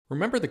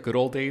Remember the good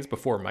old days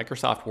before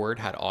Microsoft Word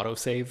had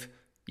autosave?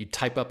 You'd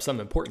type up some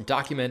important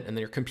document and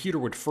then your computer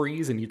would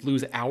freeze and you'd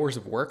lose hours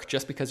of work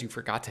just because you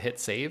forgot to hit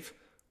save?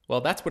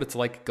 Well, that's what it's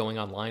like going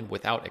online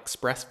without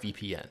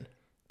ExpressVPN.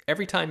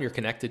 Every time you're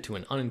connected to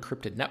an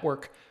unencrypted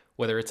network,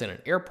 whether it's in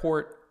an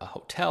airport, a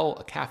hotel,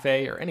 a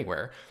cafe, or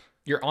anywhere,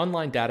 your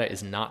online data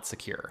is not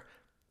secure.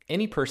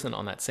 Any person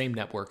on that same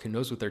network who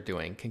knows what they're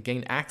doing can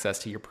gain access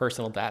to your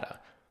personal data.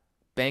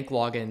 Bank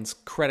logins,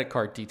 credit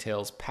card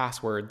details,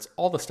 passwords,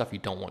 all the stuff you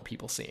don't want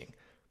people seeing.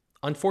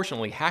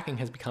 Unfortunately, hacking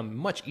has become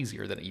much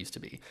easier than it used to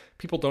be.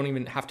 People don't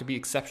even have to be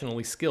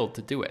exceptionally skilled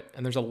to do it,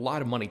 and there's a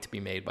lot of money to be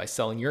made by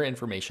selling your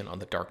information on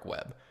the dark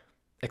web.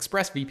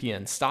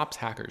 ExpressVPN stops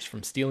hackers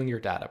from stealing your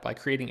data by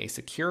creating a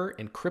secure,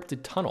 encrypted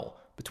tunnel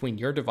between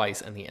your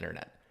device and the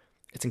internet.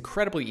 It's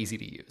incredibly easy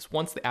to use.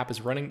 Once the app is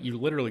running, you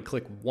literally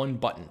click one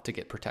button to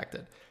get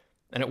protected.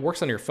 And it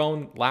works on your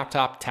phone,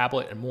 laptop,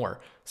 tablet, and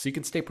more, so you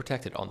can stay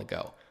protected on the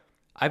go.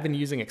 I've been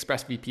using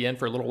ExpressVPN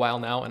for a little while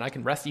now, and I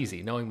can rest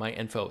easy knowing my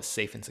info is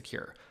safe and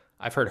secure.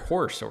 I've heard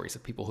horror stories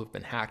of people who've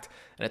been hacked,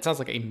 and it sounds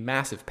like a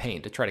massive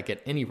pain to try to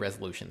get any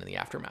resolution in the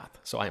aftermath,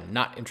 so I am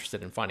not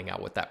interested in finding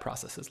out what that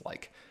process is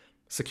like.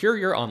 Secure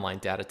your online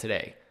data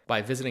today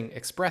by visiting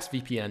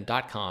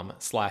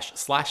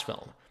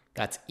expressvpn.com/film.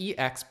 That's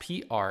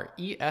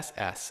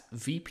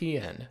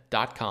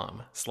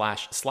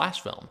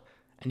expressvpn.com//film.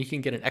 And you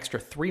can get an extra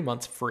 3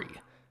 months free.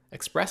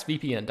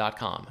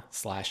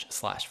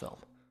 expressvpn.com//film.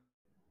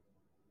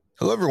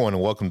 Hello, everyone,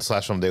 and welcome to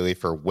Slash Film Daily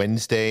for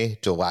Wednesday,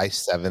 July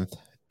 7th,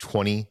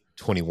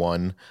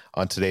 2021.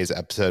 On today's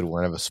episode, we're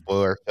going to have a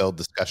spoiler-filled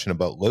discussion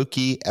about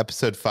Loki,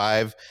 Episode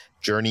 5,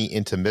 Journey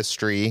into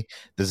Mystery.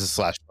 This is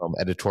Slash Film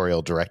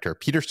editorial director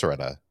Peter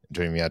Sciretta.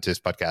 Joining me on today's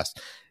podcast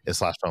is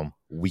Slash Film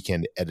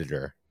weekend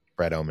editor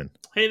Brad Oman.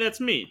 Hey, that's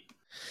me.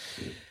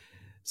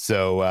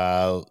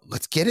 So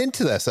let's get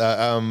into this.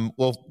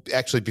 Well,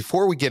 actually,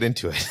 before we get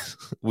into it,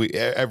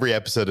 every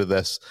episode of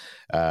this,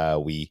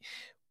 we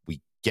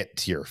get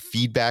to your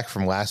feedback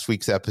from last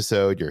week's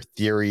episode, your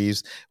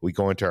theories. We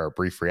go into our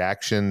brief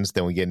reactions.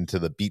 Then we get into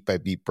the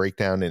beat-by-beat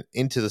breakdown and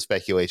into the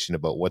speculation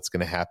about what's going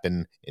to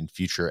happen in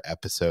future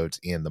episodes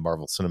in the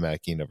Marvel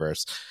Cinematic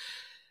Universe.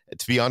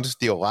 To be honest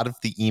with you, a lot of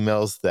the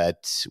emails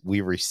that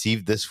we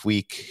received this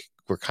week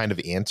were kind of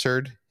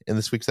answered in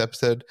this week's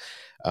episode.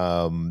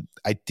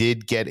 I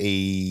did get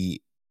a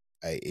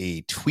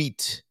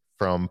tweet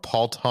from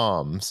Paul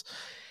Toms,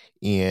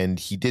 and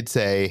he did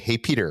say, "Hey,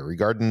 Peter,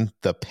 regarding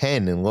the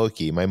pen in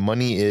Loki, my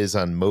money is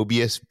on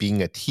Mobius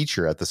being a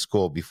teacher at the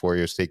school before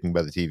he was taken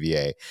by the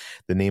TVA.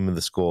 The name of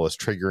the school is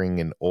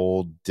triggering an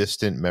old,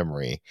 distant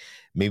memory.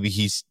 Maybe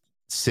he's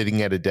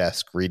sitting at a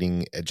desk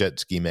reading a jet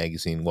ski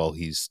magazine while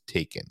he's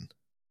taken."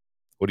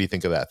 What do you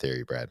think of that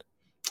theory, Brad?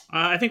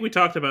 I think we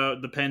talked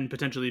about the pen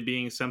potentially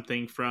being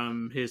something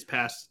from his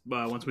past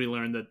once we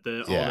learned that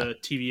all the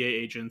TVA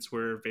agents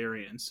were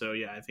variants. So,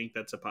 yeah, I think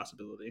that's a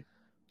possibility.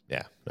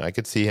 Yeah, I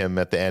could see him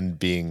at the end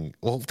being,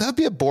 well, that'd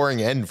be a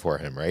boring end for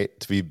him, right?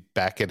 To be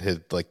back at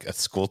his, like, a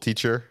school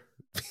teacher.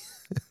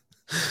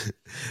 I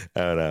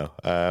don't know.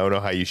 I don't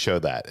know how you show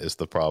that is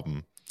the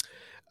problem.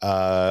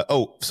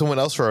 Someone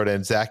else wrote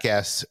in, Zach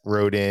S.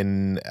 wrote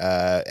in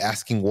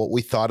asking what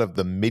we thought of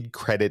the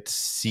mid-credits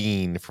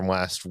scene from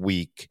last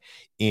week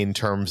in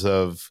terms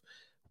of,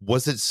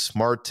 was it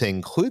smart to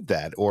include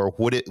that, or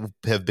would it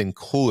have been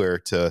cooler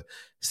to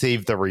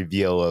save the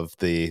reveal of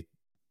the,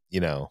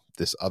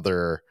 this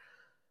other,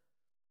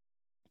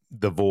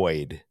 the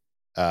void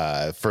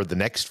for the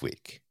next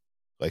week?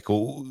 Like,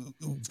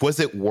 was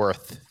it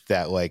worth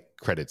that, like,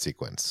 credit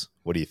sequence?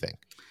 What do you think?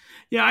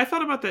 Yeah, I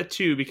thought about that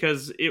too,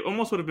 because it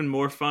almost would have been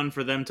more fun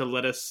for them to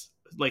let us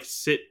like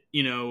sit,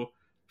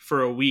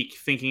 for a week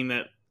thinking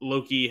that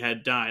Loki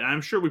had died.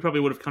 I'm sure we probably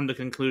would have come to the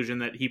conclusion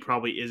that he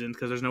probably isn't,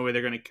 because there's no way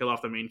they're going to kill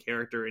off the main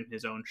character in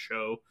his own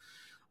show,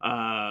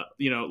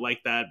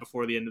 like that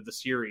before the end of the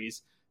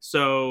series.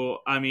 So,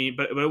 I mean,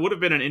 but it would have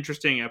been an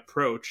interesting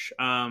approach.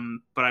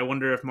 But I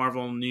wonder if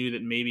Marvel knew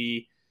that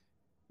maybe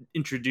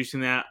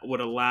introducing that would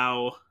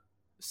allow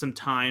some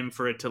time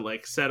for it to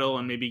like settle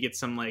and maybe get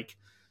some like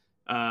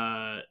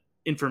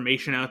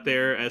information out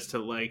there as to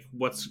like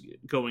what's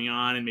going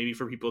on, and maybe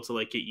for people to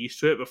like get used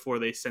to it before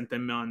they sent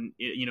them on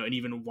an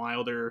even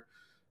wilder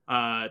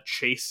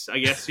chase, I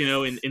guess,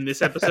 in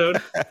this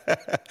episode.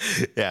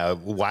 Yeah,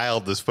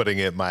 wild is putting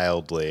it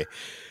mildly.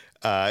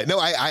 No,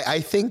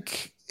 I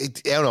think I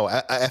don't know.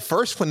 At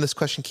first, when this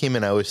question came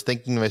in, I was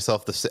thinking to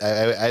myself, I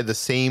had the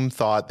same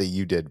thought that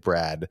you did,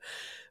 Brad.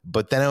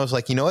 But then I was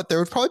like, you know what? There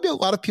would probably be a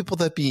lot of people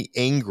that be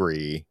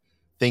angry,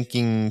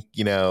 thinking,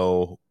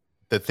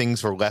 that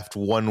things were left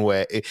one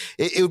way.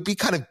 It would be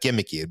kind of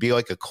gimmicky. It'd be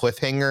like a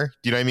cliffhanger.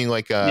 Do you know what I mean?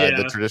 Like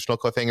the traditional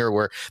cliffhanger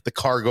where the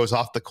car goes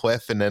off the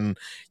cliff and then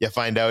you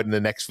find out in the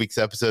next week's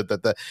episode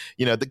that the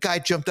guy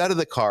jumped out of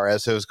the car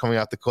as it was coming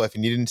off the cliff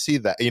and you didn't see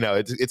that.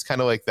 It's kind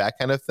of like that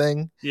kind of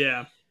thing.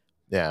 Yeah.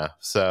 Yeah.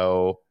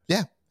 So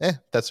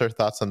that's our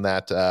thoughts on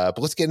that. But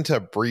let's get into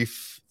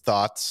brief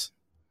thoughts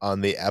on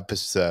the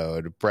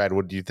episode. Brad,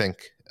 what do you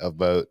think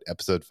about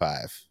episode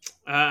 5?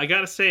 I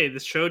gotta say,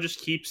 this show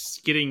just keeps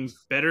getting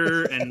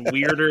better and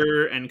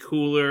weirder and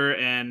cooler,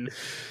 and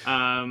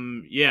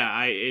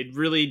it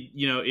really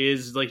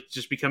is like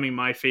just becoming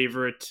my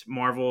favorite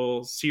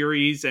Marvel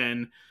series,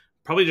 and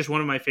probably just one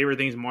of my favorite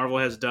things Marvel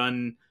has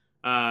done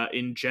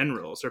in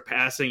general,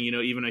 surpassing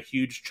even a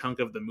huge chunk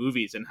of the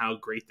movies and how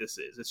great this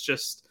is. It's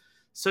just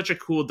such a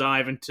cool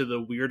dive into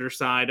the weirder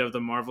side of the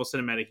Marvel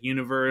Cinematic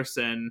Universe,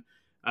 and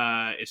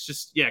it's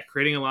just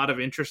creating a lot of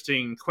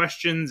interesting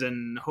questions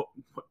and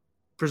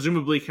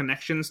presumably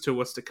connections to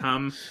what's to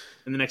come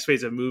in the next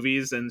phase of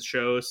movies and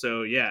shows.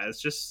 So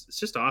it's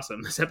just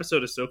awesome. This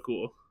episode is so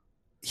cool.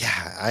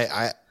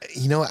 Yeah,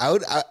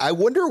 I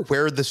wonder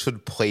where this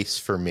would place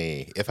for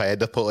me if I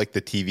had to put like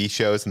the TV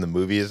shows and the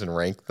movies and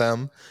rank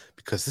them,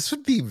 because this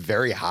would be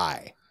very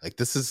high. Like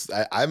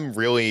I'm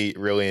really,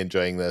 really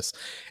enjoying this.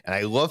 And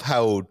I love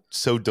how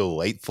so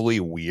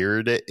delightfully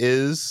weird it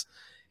is.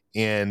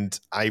 And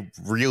I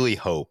really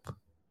hope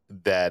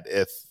that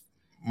if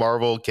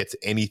Marvel gets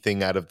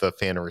anything out of the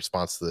fan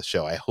response to the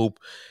show, I hope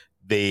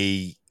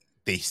they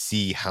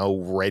see how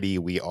ready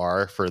we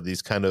are for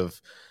these kind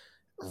of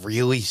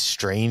really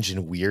strange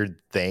and weird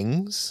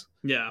things.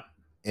 Yeah.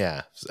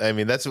 I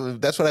mean, that's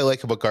what I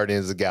like about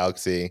Guardians of the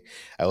Galaxy.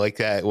 I like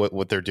that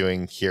what they're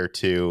doing here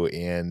too,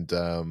 and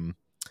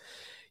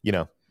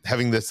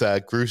having this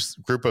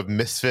group of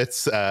misfit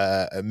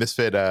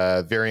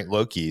variant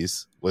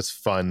Lokis was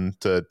fun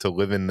to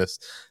live in this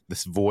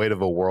void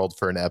of a world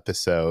for an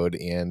episode.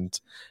 And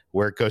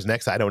where it goes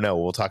next, I don't know.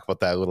 We'll talk about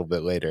that a little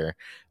bit later.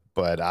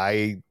 But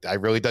I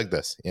really dug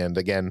this. And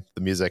again,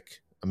 the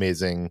music,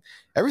 amazing.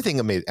 Everything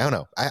amazing. I don't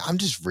know. I'm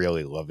just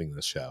really loving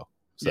this show.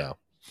 So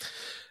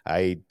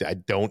I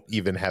don't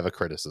even have a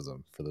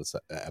criticism for this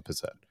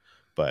episode.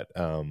 But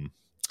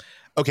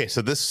okay,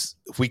 so this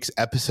week's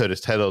episode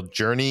is titled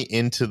Journey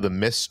into the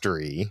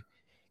Mystery.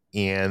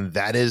 And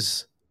that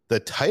is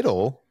the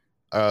title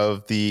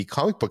of the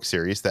comic book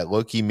series that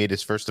Loki made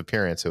his first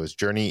appearance. It was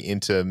Journey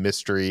into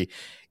Mystery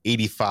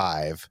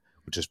 85,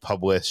 which was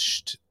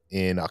published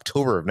in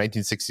October of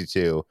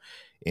 1962,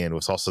 and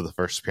was also the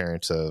first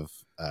appearance of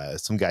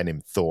some guy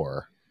named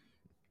Thor.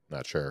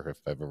 Not sure if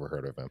I've ever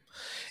heard of him.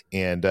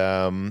 And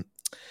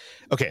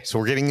okay, so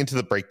we're getting into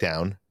the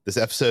breakdown. This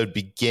episode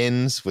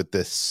begins with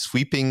this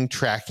sweeping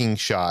tracking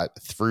shot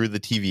through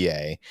the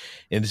TVA,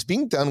 and it's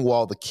being done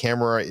while the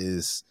camera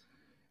is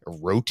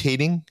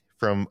rotating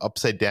from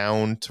upside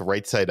down to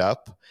right side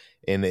up,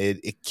 and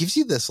it gives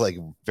you this like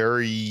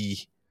very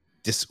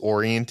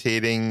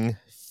disorientating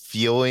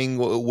feeling.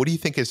 What do you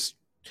think is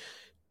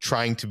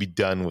trying to be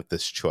done with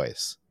this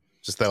choice?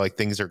 Just that like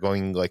things are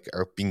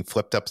being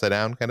flipped upside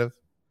down, kind of.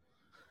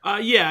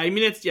 I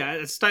mean it's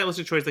a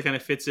stylistic choice that kind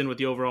of fits in with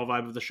the overall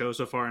vibe of the show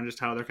so far, and just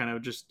how they're kind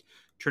of just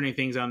turning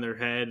things on their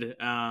head,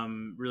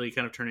 really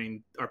kind of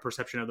turning our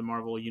perception of the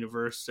Marvel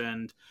universe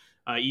and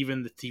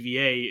even the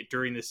TVA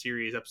during the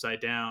series upside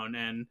down.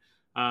 And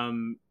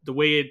the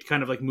way it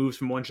kind of like moves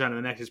from one shot to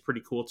the next is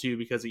pretty cool too,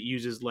 because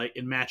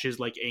it matches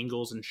like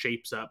angles and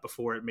shapes up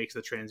before it makes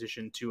the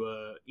transition to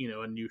a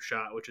new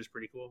shot, which is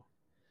pretty cool.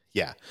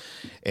 Yeah.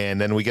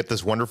 And then we get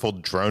this wonderful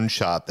drone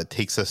shot that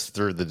takes us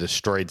through the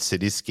destroyed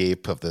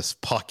cityscape of this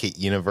pocket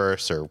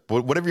universe, or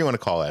whatever you want to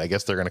call it. I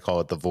guess they're going to call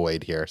it the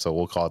Void here, so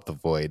we'll call it the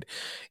Void.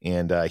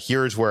 And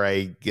here's where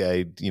I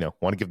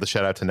want to give the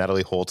shout out to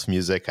Natalie Holt's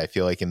music. I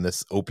feel like in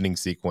this opening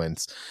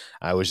sequence,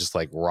 I was just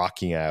like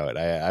rocking out.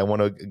 I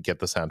want to get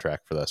the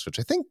soundtrack for this, which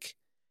I think,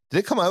 did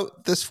it come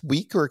out this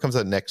week or it comes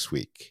out next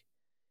week?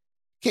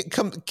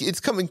 It's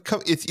coming.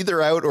 It's either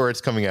out or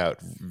it's coming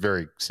out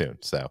very soon.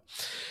 So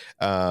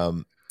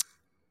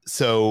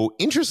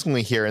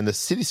interestingly, here in the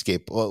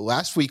cityscape,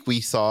 last week we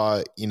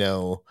saw, in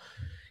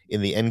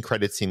the end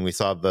credit scene, we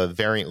saw the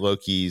variant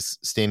Lokis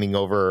standing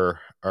over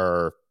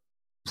our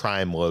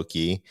Prime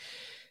Loki,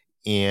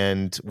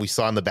 and we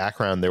saw in the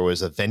background there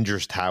was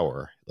Avengers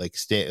Tower, like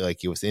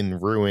it was in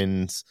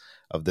ruins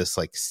of this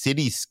like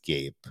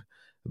cityscape.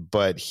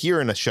 But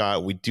here in a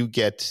shot, we do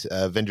get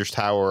Avengers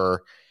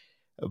Tower.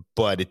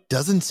 But it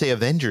doesn't say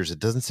Avengers. It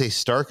doesn't say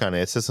Stark on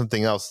it. It says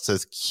something else. It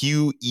says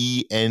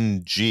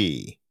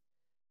QENG.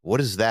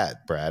 What is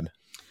that, Brad?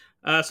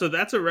 So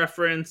that's a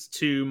reference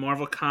to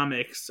Marvel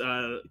Comics,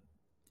 a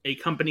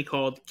company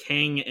called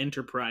Kang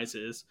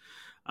Enterprises.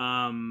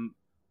 Kang.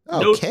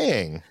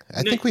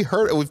 I think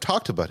we've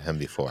talked about him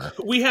before.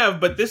 We have,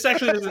 but this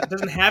actually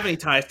doesn't have any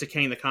ties to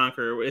Kang the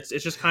Conqueror. It's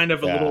just kind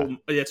of a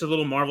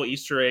little Marvel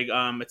Easter egg.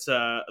 It's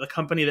the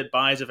company that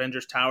buys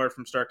Avengers Tower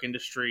from Stark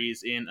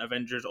Industries in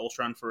Avengers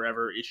Ultron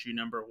Forever issue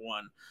number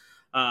 1.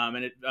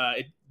 And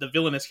the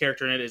villainous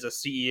character in it is a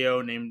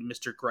CEO named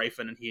Mr.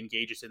 Gryphon, and he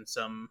engages in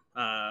some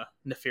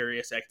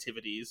nefarious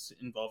activities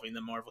involving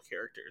the Marvel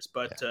characters.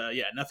 But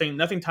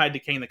nothing tied to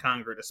Kang the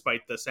Conqueror,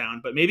 despite the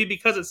sound. But maybe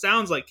because it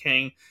sounds like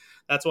Kang,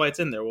 that's why it's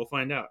in there. We'll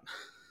find out.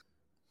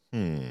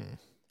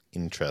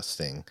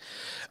 Interesting.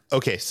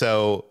 Okay,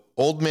 so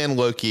Old Man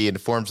Loki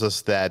informs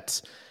us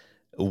that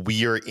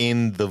we are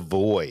in the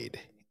Void,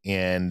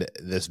 and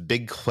this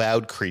big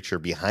cloud creature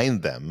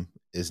behind them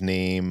is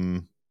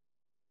named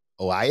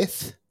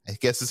Alioth. I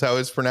guess is how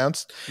it's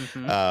pronounced.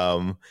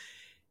 Mm-hmm.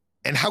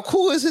 And how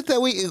cool is it that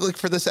we, like,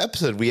 for this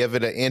episode, we have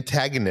an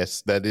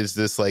antagonist that is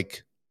this,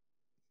 like,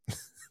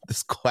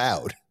 this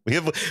cloud.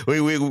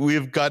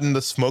 We've gotten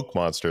the smoke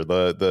monster,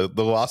 the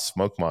lost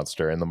smoke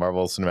monster in the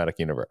Marvel Cinematic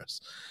Universe,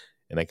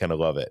 and I kind of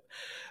love it.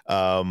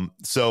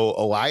 So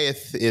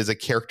Alioth is a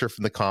character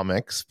from the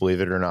comics,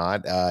 believe it or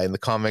not. In the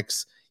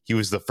comics, he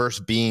was the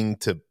first being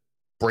to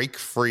break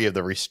free of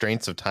the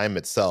restraints of time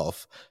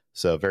itself.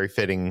 So very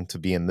fitting to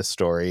be in this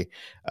story.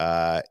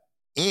 And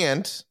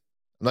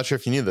I'm not sure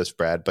if you knew this,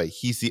 Brad, but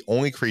he's the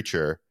only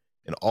creature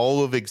in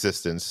all of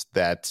existence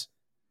that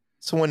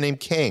someone named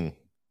Kang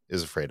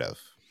is afraid of.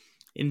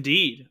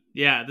 Indeed.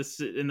 Yeah, this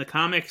in the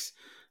comics,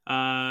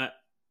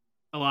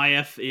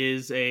 Alioth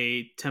is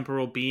a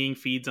temporal being,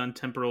 feeds on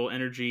temporal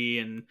energy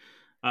and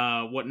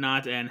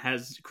whatnot, and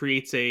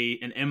creates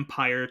an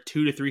empire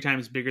 2 to 3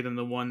 times bigger than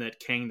the one that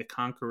Kang the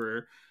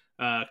Conqueror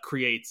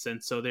creates.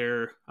 And so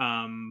they're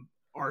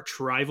arch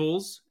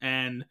rivals,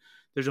 and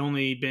there's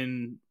only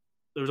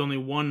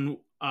one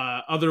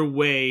other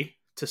way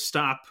to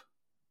stop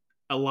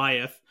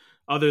Alioth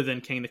other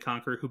than Kang the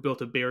Conqueror, who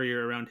built a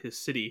barrier around his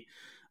city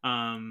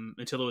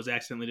until it was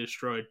accidentally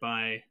destroyed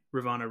by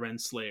Ravonna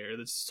Renslayer.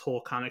 This whole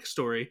comic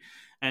story.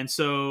 And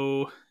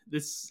so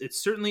it's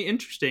certainly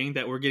interesting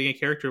that we're getting a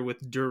character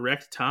with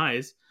direct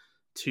ties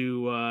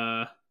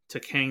to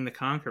Kang the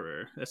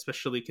Conqueror,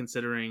 especially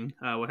considering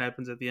what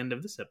happens at the end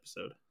of this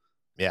episode.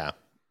 Yeah.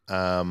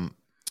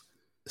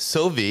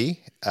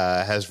 Sylvie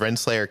has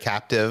Renslayer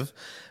captive,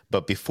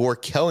 but before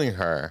killing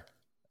her,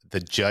 the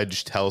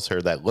judge tells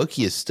her that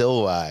Loki is still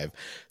alive.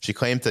 She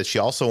claims that she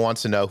also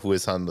wants to know who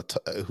is at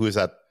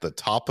the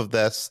top of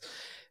this,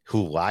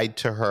 who lied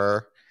to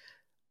her.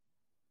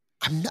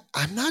 I'm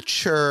not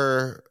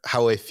sure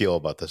how I feel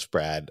about this,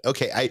 Brad.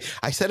 Okay,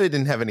 I said I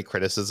didn't have any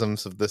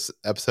criticisms of this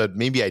episode.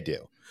 Maybe I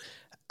do.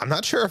 I'm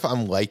not sure if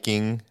I'm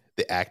liking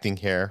the acting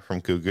here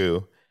from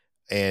Gugu,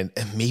 and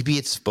maybe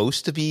it's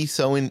supposed to be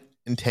so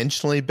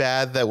intentionally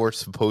bad that we're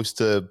supposed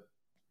to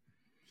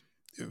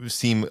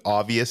seem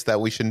obvious that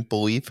we shouldn't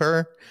believe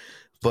her.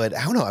 But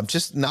I don't know. I'm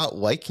just not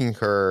liking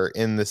her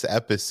in this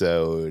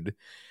episode.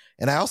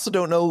 And I also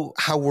don't know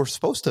how we're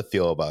supposed to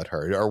feel about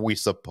her. Are we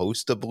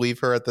supposed to believe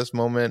her at this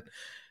moment?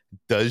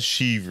 Does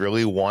she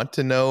really want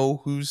to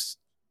know who's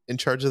in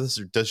charge of this,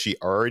 or does she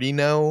already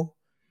know?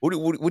 What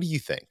do you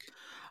think?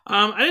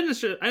 I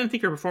didn't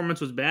think her performance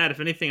was bad.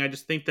 If anything, I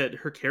just think that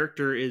her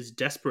character is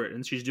desperate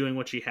and she's doing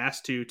what she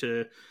has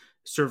to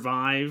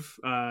survive,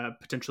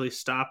 potentially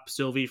stop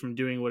Sylvie from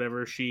doing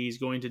whatever she's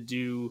going to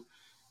do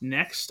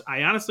next. I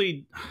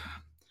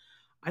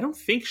don't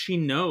think she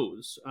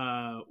knows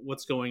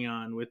what's going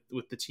on with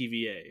the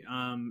TVA.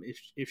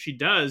 If she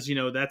does,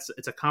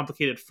 it's a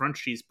complicated front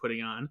she's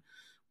putting on,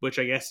 which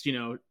I guess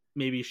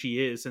maybe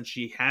she is, since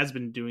she has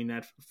been doing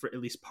that for at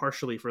least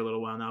partially for a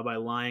little while now by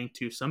lying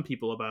to some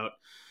people about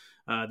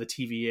the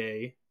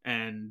TVA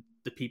and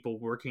the people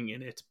working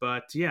in it.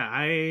 But yeah,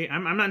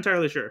 I'm not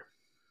entirely sure.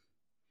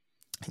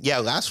 Yeah,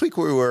 last week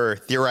we were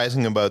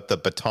theorizing about the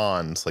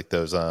batons, like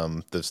those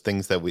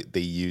things that they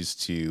use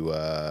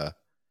to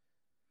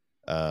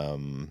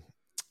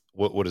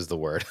what is the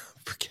word?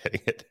 I'm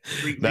forgetting it.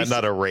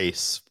 Not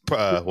erase.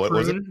 What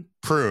was it?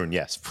 Prune.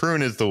 Yes,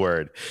 prune is the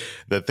word.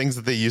 The things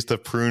that they use to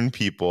prune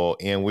people,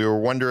 and we were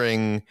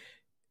wondering,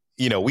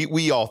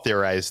 we all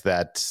theorized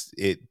that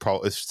it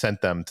probably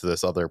sent them to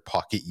this other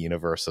pocket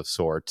universe of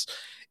sorts,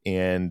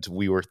 and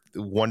we were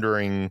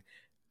wondering,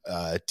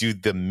 do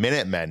the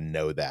Minutemen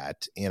know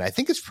that? And I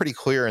think it's pretty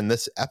clear in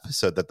this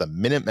episode that the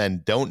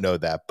Minutemen don't know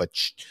that, but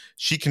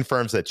she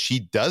confirms that she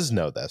does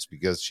know this,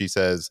 because she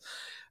says,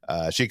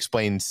 she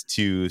explains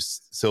to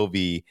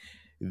Sylvie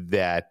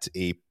that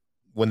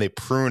when they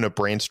prune a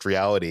branched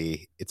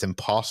reality, it's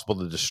impossible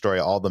to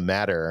destroy all the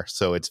matter,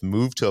 so it's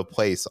moved to a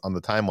place on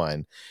the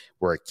timeline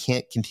where it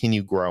can't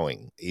continue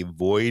growing, a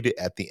void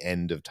at the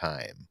end of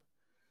time.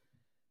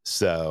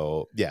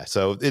 So yeah,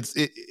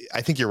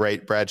 I think you're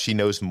right, Brad. She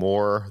knows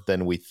more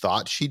than we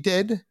thought she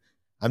did.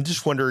 I'm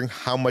just wondering,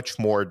 how much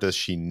more does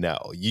she know?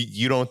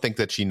 You don't think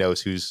that she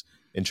knows who's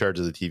in charge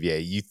of the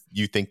TVA?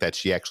 You think that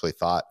she actually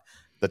thought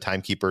the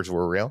timekeepers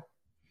were real?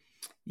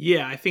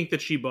 Yeah, I think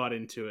that she bought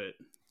into it.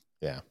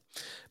 Yeah,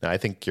 no, I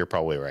think you're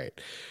probably right.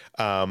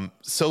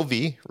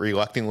 Sylvie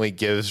reluctantly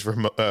gives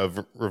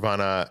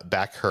Ravonna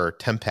back her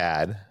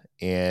tempad,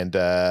 and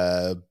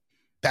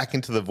back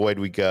into the void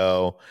we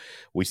go.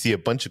 We see a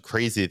bunch of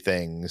crazy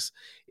things,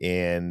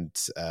 and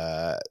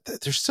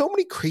there's so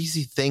many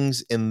crazy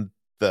things in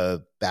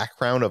the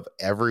background of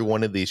every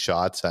one of these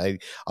shots.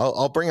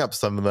 I'll bring up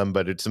some of them,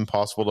 but it's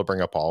impossible to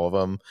bring up all of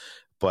them.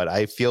 But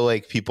I feel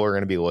like people are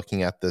going to be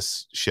looking at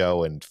this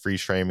show and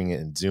freeze framing it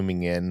and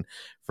zooming in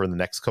for the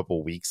next couple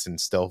of weeks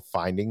and still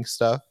finding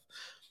stuff.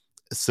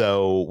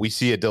 So we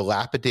see a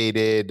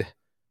dilapidated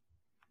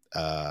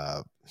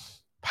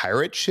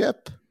pirate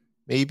ship,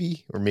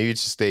 maybe, or maybe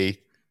it's just a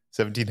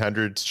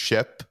 1700s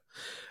ship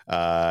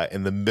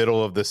in the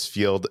middle of this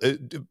field.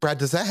 Brad,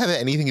 does that have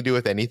anything to do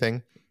with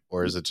anything,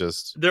 or is it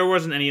just there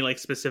wasn't any like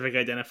specific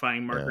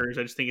identifying markers?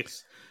 Yeah. I just think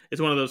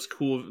it's one of those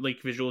cool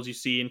like visuals you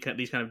see in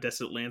these kind of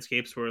desolate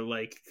landscapes where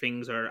like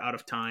things are out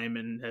of time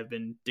and have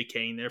been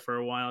decaying there for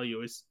a while.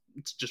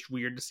 It's just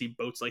weird to see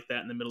boats like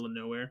that in the middle of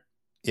nowhere.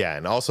 Yeah,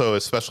 and also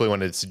especially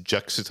when it's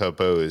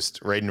juxtaposed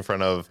right in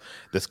front of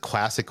this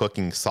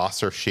classic-looking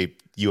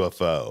saucer-shaped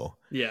UFO.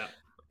 Yeah.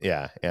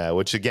 Yeah,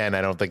 which again,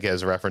 I don't think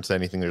has referenced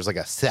anything. There's like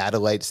a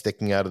satellite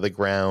sticking out of the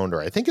ground,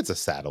 or I think it's a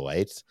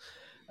satellite.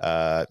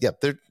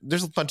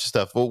 There's a bunch of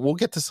stuff. We'll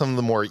get to some of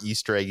the more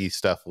Easter eggy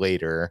stuff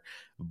later,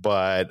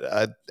 but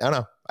I don't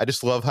know. I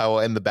just love how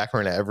in the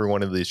background of every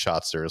one of these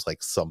shots there's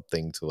like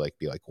something to like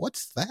be like,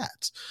 what's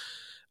that?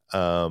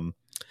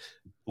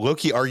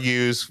 Loki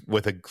argues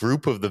with a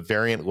group of the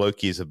variant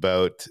Lokis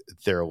about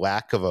their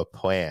lack of a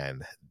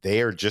plan.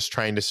 They are just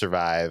trying to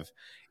survive,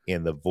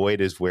 and the void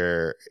is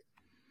where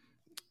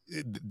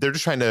they're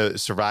just trying to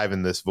survive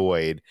in this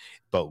void,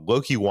 but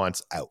Loki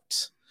wants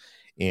out.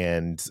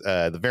 And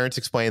the variants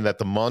explain that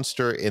the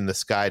monster in the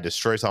sky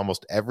destroys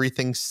almost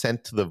everything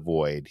sent to the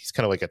void. He's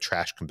kind of like a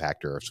trash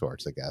compactor of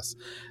sorts, I guess.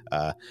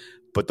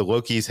 But the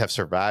Lokis have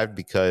survived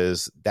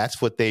because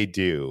that's what they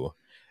do.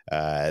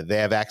 They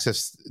have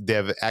access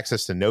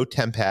to no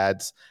temp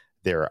pads.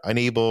 They're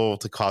unable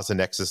to cause a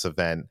Nexus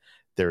event.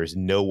 There is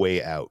no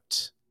way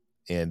out.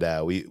 And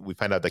we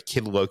find out that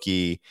Kid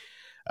Loki,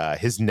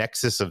 his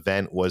Nexus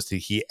event was that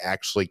he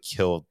actually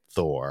killed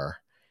Thor.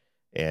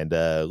 And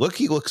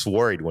Loki looks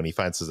worried when he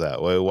finds this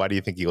out. Why do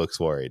you think he looks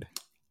worried?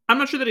 I'm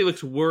not sure that he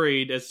looks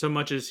worried as so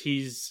much as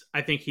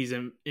I think he's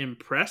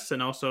impressed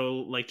and also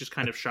like just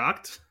kind of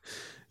shocked.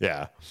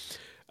 Yeah.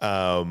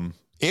 And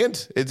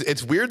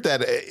it's weird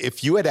that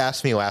if you had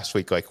asked me last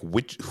week, like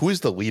who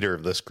is the leader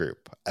of this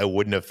group, I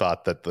wouldn't have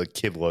thought that the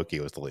Kid Loki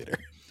was the leader.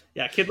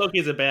 Yeah, Kid Loki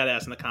is a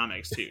badass in the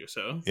comics too.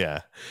 So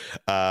yeah.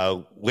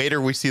 Later,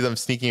 we see them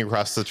sneaking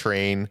across the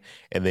train,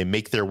 and they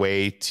make their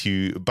way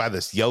by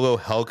this yellow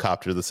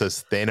helicopter that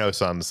says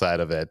Thanos on the side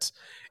of it.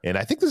 And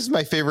I think this is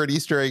my favorite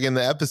Easter egg in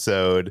the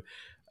episode.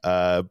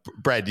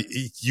 Brad,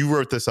 you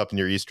wrote this up in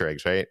your Easter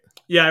eggs, right?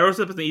 Yeah, I wrote this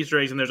up in the Easter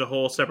eggs, and there's a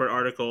whole separate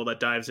article that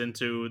dives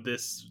into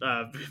this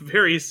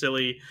very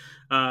silly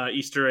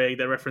Easter egg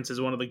that references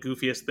one of the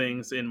goofiest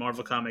things in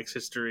Marvel Comics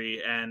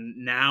history and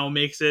now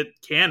makes it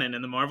canon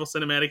in the Marvel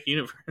Cinematic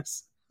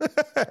Universe.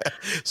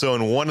 So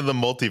in one of the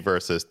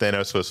multiverses,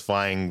 Thanos was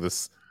flying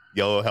this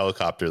yellow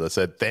helicopter that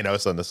said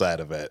Thanos on the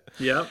side of it.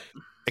 Yep.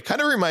 It kind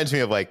of reminds me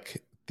of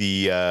like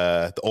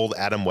the old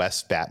Adam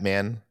West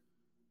Batman,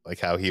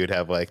 like how he would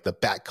have like the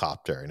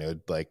Batcopter and it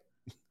would like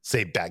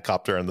say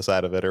Batcopter on the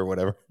side of it or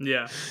whatever.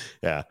 Yeah.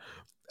 Yeah.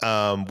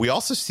 We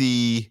also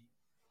see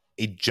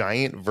a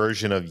giant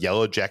version of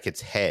Yellow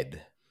Jacket's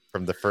head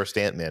from the first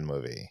Ant-Man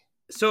movie.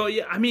 So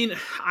yeah, I mean,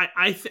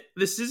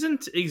 this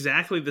isn't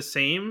exactly the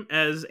same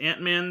as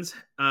Ant-Man's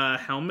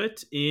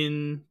helmet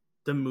in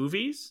the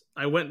movies.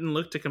 I went and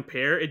looked to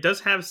compare. It does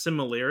have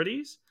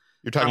similarities.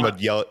 You're talking about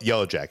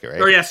Yellow Jacket,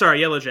 right? Oh yeah,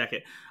 sorry, Yellow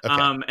Jacket.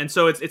 Okay. And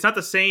so it's not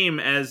the same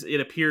as it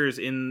appears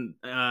in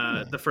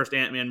the first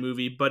Ant-Man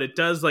movie, but it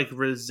does like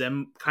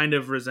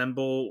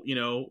resemble, you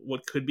know,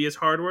 what could be his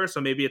hardware.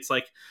 So maybe it's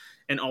like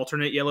an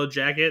alternate Yellow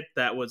Jacket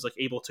that was like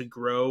able to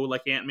grow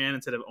like Ant-Man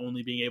instead of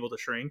only being able to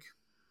shrink.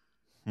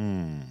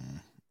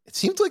 It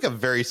seems like a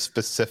very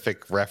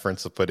specific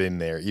reference to put in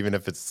there, even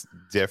if it's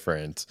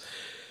different.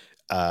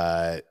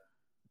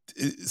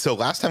 So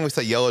last time we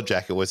saw Yellow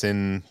Jacket was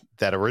in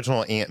that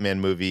original Ant-Man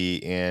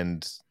movie,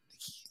 and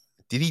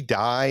did he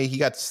die? He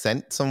got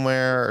sent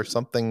somewhere or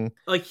something?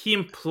 Like he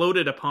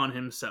imploded upon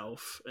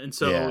himself, and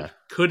so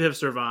could have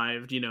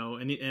survived, you know.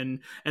 And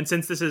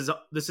since this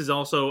is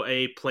also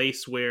a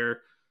place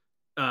where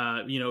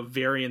you know,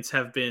 variants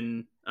have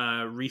been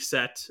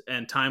reset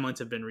and timelines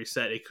have been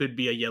reset, it could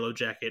be a Yellow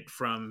Jacket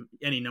from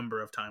any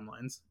number of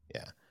timelines.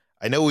 Yeah,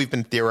 I know we've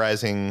been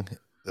theorizing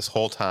this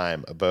whole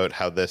time about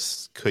how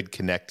this could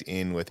connect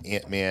in with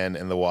Ant-Man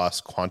and the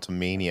Wasp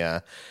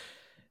Quantumania.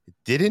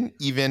 Didn't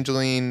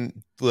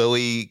Evangeline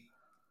Lilly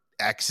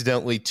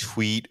accidentally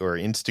tweet or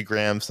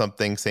Instagram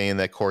something saying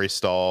that Corey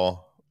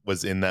Stoll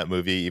was in that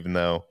movie, even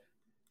though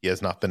he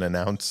has not been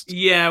announced?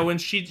 Yeah, when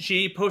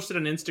she posted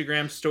an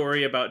Instagram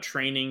story about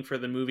training for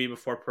the movie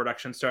before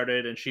production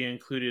started, and she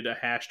included a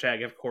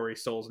hashtag of Corey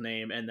Stoll's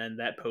name, and then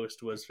that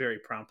post was very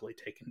promptly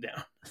taken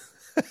down.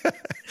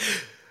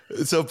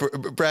 So,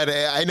 Brad,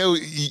 I know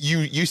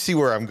you see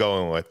where I'm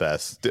going with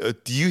this.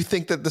 Do you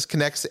think that this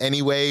connects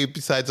any way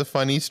besides a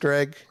fun Easter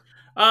egg?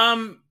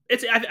 I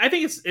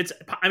think it's.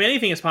 I mean,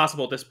 anything is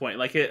possible at this point.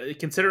 Like,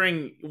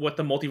 considering what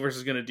the multiverse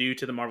is going to do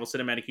to the Marvel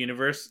Cinematic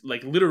Universe,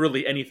 like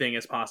literally anything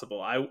is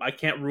possible. I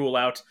can't rule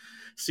out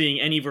seeing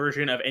any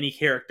version of any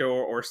character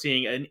or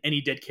seeing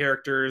any dead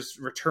characters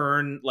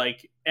return.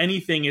 Like,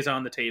 anything is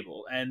on the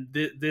table, and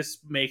this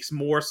makes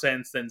more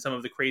sense than some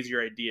of the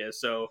crazier ideas.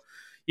 So,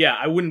 yeah,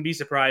 I wouldn't be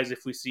surprised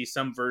if we see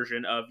some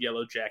version of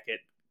Yellow Jacket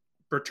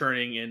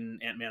returning in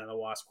Ant-Man and the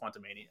Wasp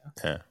Quantumania.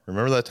 Yeah.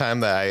 Remember that time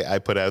that I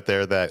put out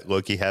there that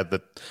Loki had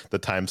the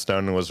time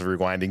stone and was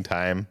rewinding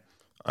time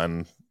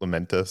on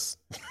Lamentus?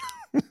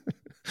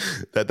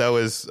 That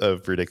was a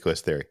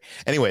ridiculous theory.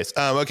 Anyways,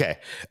 okay.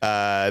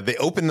 They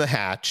open the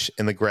hatch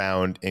in the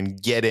ground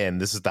and get in.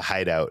 This is the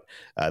hideout.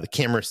 The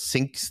camera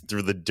sinks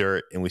through the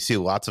dirt, and we see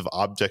lots of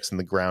objects in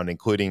the ground,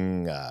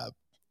 including a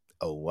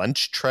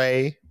lunch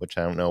tray, which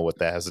I don't know what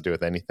that has to do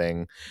with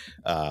anything.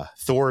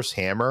 Thor's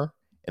hammer,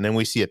 and then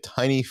we see a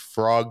tiny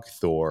frog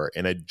Thor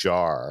in a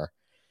jar.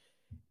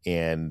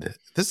 And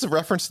this is a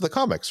reference to the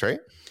comics, right?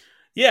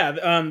 Yeah,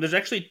 there's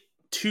actually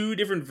two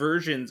different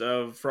versions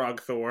of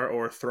Frog Thor,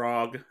 or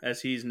Throg as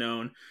he's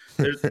known.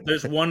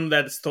 There's one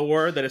that's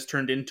Thor that is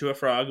turned into a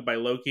frog by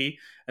Loki,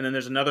 and then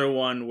there's another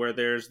one where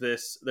there's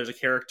a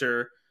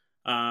character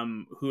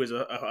who is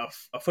a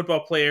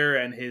football player,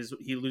 and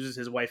he loses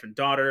his wife and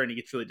daughter, and he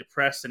gets really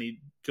depressed, and he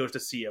goes to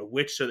see a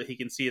witch so that he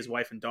can see his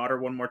wife and daughter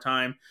one more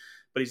time,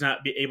 but he's not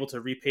able to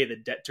repay the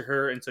debt to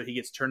her, and so he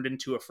gets turned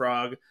into a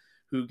frog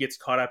who gets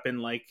caught up in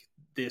like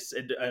this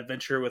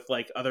adventure with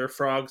like other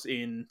frogs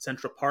in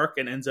Central Park,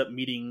 and ends up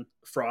meeting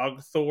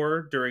Frog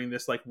Thor during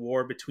this like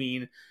war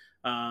between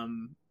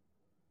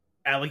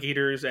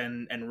alligators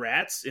and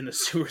rats in the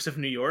sewers of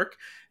New York.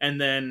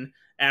 And then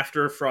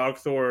after Frog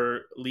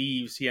Thor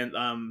leaves, he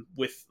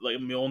with like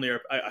Mjolnir,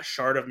 a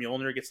shard of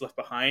Mjolnir gets left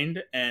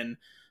behind, and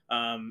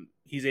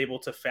he's able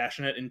to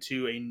fashion it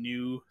into a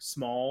new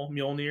small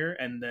Mjolnir,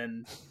 and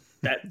then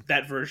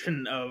that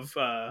version of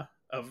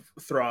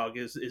Throg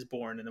is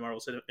born in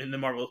the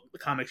Marvel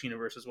Comics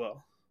universe as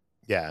well.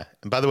 Yeah,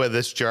 and by the way,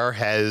 this jar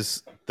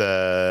has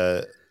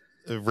the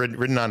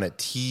written on it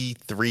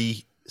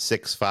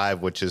T365,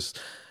 which is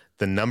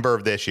the number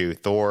of the issue,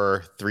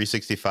 Thor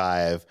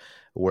 365,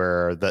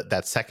 where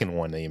that second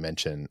one that you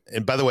mentioned.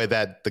 And by the way,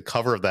 that the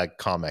cover of that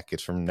comic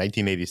is from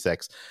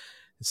 1986.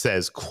 It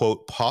says,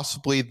 quote,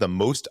 possibly the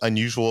most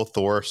unusual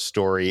Thor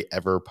story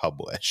ever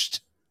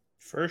published.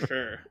 For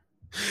sure.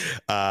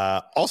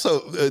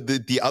 Also,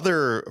 the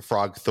other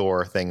Frog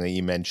Thor thing that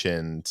you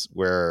mentioned,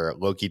 where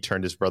Loki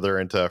turned his brother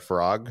into a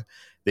frog,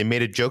 they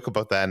made a joke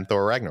about that in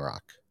Thor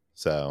Ragnarok.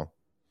 So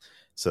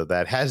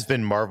that has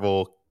been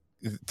Marvel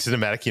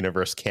Cinematic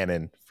Universe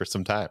canon for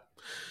some time.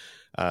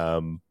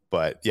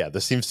 But yeah,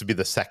 this seems to be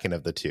the second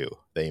of the two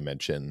that you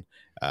mentioned.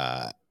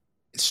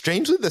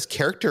 Strangely, this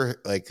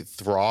character, like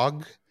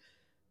Throg,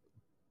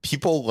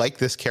 people like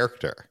this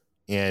character.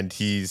 And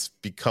he's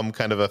become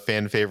kind of a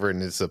fan favorite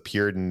and has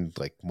appeared in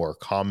like more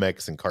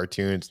comics and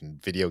cartoons and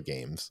video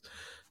games.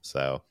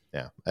 So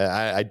yeah,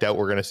 I doubt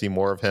we're going to see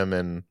more of him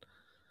in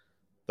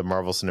the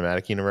Marvel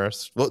Cinematic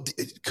Universe. Well,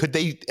 could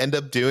they end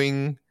up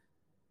doing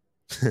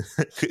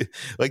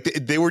like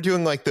they were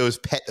doing like those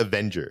Pet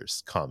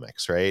Avengers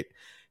comics, right?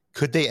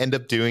 Could they end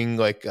up doing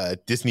like a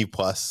Disney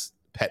Plus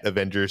Pet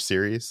Avengers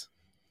series?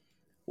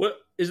 What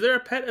is there a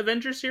Pet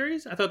Avengers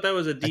series? I thought that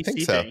was a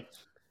DC thing.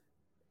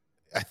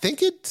 I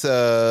think it's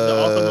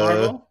the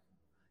Marvel.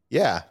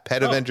 Yeah,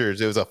 Pet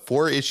Avengers. It was a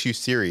 4-issue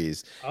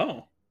series.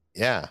 Oh.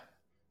 Yeah.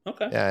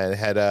 Okay. Yeah, it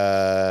had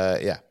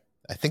yeah.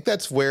 I think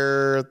that's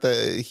where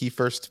he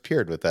first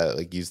appeared with that,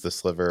 like used the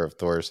sliver of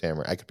Thor's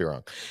hammer. I could be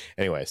wrong.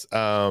 Anyways,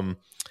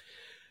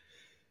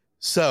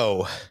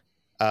 so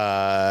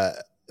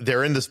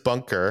they're in this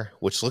bunker,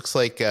 which looks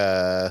like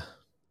it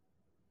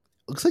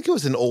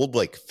was an old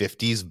like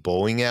 50s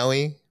bowling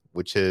alley,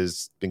 which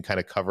has been kind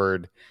of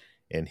covered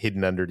and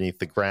hidden underneath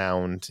the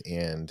ground,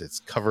 and it's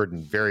covered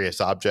in various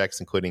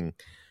objects, including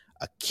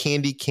a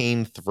candy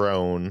cane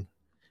throne,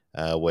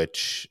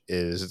 which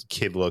is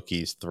Kid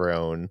Loki's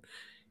throne.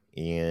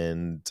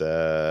 And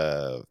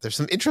there's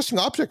some interesting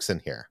objects in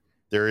here.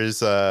 There is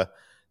the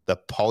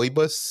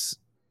Polybus,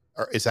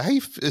 or is that how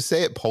you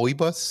say it?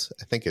 Polybus?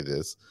 I think it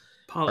is.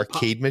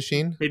 Arcade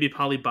machine? Maybe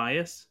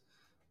Polybius?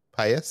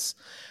 Pius?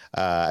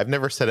 I've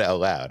never said it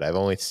out loud. I've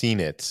only seen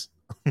it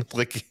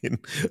like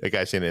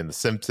I've seen it in The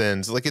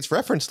Simpsons. Like it's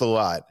referenced a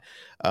lot.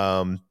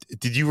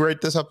 Did you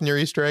write this up in your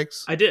Easter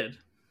eggs? I did.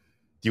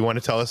 Do you want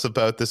to tell us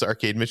about this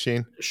arcade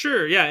machine?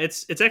 Sure. Yeah,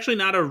 it's actually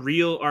not a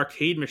real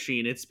arcade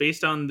machine. It's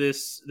based on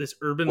this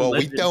urban legend.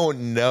 Well, we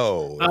don't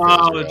know.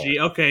 Oh, gee.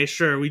 Okay,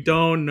 sure. We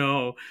don't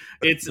know.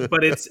 It's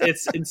there's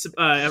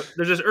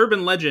this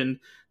urban legend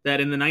that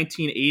in the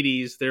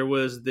 1980s there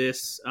was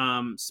this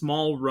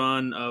small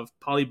run of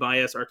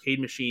Polybius arcade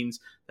machines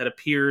that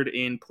appeared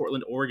in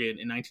Portland, Oregon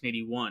in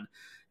 1981.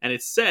 And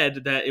it's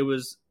said that it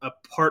was a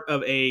part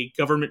of a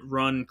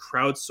government-run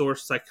crowdsourced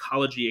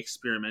psychology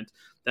experiment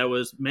that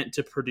was meant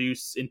to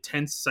produce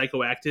intense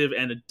psychoactive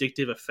and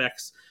addictive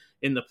effects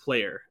in the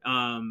player.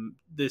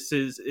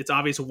 It's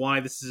obvious why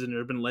this is an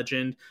urban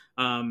legend.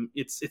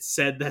 It's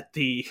said that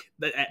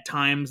at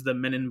times the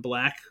Men in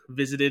Black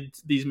visited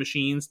these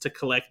machines to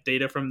collect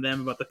data from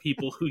them about the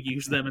people who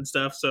use them and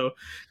stuff. So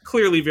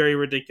clearly very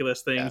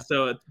ridiculous things. Yeah.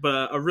 So,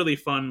 but a really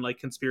fun like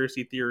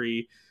conspiracy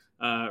theory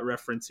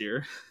reference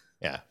here.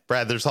 Yeah,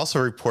 Brad, there's also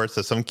reports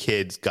that some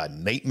kids got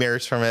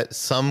nightmares from it.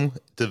 Some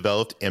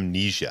developed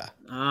amnesia.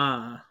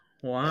 Ah,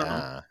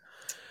 wow.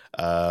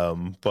 Yeah.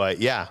 But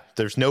yeah,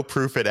 there's no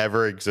proof it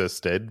ever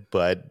existed,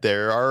 but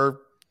there are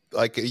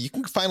like, you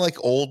can find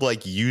like old,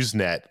 like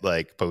Usenet,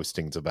 like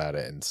postings about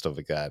it and stuff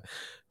like that.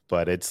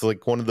 but it's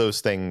like one of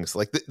those things.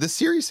 Like the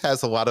series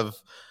has a lot of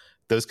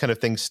those kind of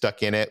things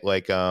stuck in it.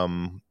 Like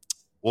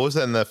what was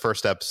that in the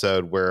first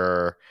episode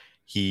where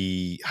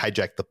he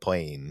hijacked the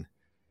plane?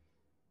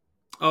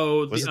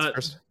 Oh,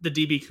 the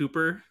DB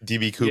Cooper.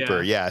 DB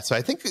Cooper, yeah. So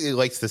I think it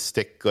likes to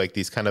stick like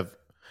these kind of,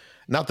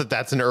 not that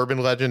that's an urban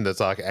legend,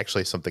 that's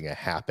actually something that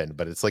happened,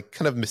 but it's like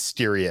kind of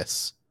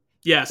mysterious.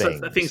 Yeah, so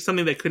I think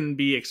something that couldn't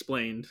be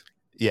explained.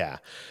 Yeah.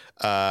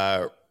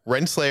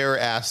 Renslayer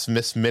asks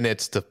Miss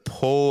Minutes to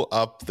pull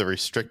up the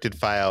restricted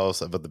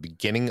files about the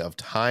beginning of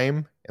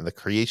time and the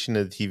creation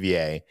of the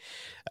TVA.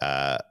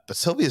 But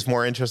Sylvie is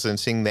more interested in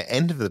seeing the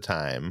end of the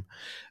time,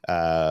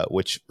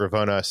 which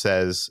Ravonna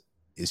says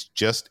is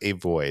just a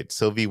void.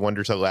 Sylvie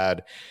wonders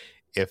aloud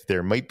if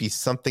there might be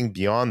something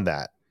beyond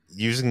that.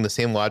 Using the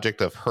same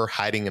logic of her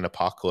hiding in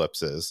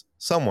apocalypses,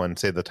 someone,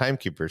 say the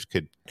Timekeepers,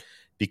 could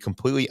be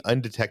completely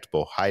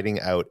undetectable,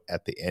 hiding out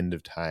at the end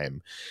of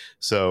time.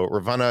 So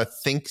Ravonna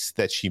thinks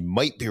that she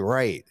might be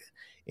right,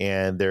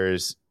 and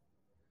there's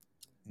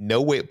no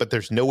way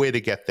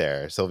to get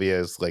there. Sylvia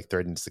is like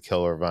threatens to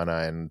kill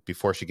Ravonna, and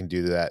before she can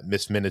do that,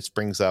 Miss Minutes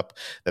brings up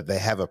that they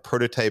have a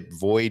prototype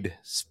Void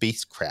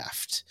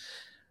spacecraft.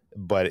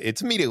 But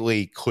it's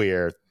immediately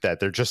clear that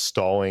they're just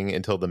stalling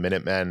until the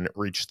Minutemen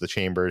reach the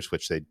chambers,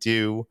 which they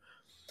do.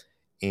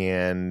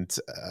 And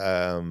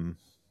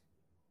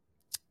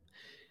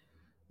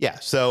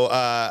so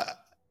I'm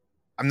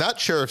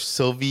not sure if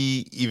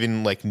Sylvie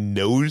even like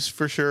knows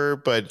for sure,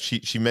 but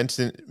she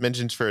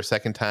mentions for a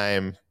second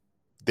time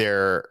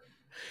there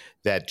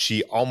that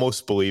she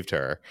almost believed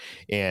her,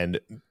 and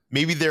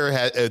maybe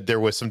there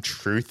was some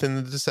truth in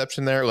the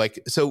deception there. Like,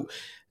 so,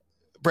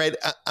 Brad,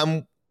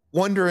 I'm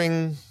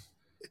wondering,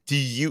 do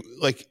you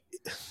like?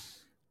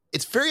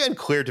 It's very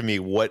unclear to me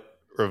what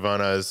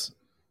Ravonna's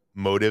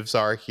motives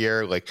are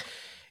here. Like,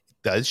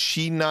 does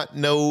she not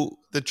know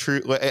the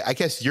truth? I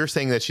guess you're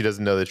saying that she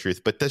doesn't know the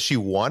truth, but does she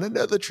want to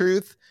know the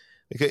truth?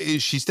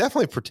 Because she's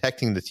definitely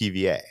protecting the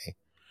TVA.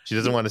 She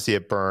doesn't want to see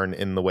it burn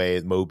in the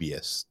way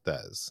Mobius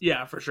does.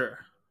 Yeah, for sure.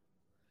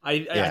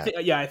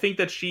 I think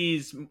that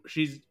she's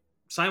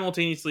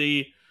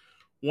simultaneously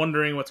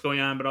wondering what's going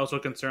on, but also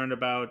concerned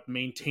about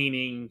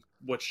maintaining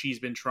what she's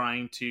been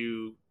trying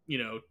to,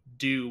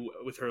 do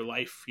with her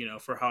life,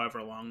 for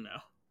however long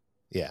now.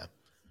 Yeah.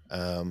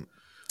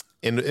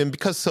 And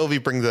because Sylvie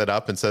brings that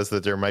up and says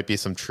that there might be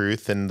some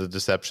truth in the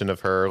deception of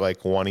her,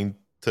 like wanting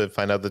to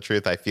find out the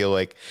truth, I feel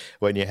like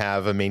when you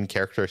have a main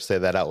character say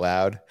that out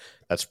loud,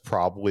 that's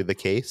probably the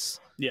case.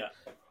 Yeah.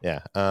 Yeah.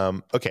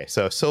 Okay.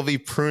 So Sylvie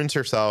prunes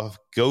herself,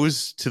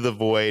 goes to the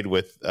void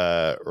with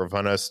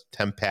Ravonna's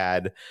temp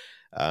pad.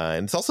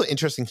 And it's also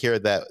interesting here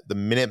that the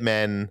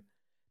Minutemen,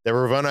 that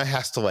Ravonna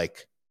has to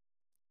like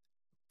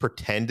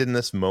pretend in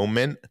this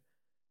moment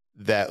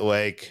that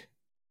like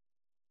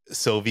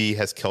Sylvie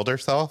has killed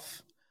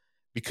herself,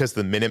 because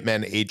the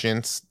Minutemen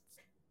agents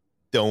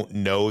don't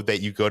know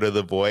that you go to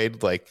the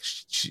void. Like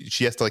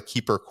she has to like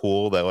keep her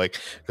cool, that like,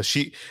 because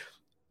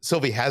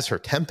Sylvie has her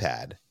temp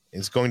pad,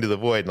 is going to the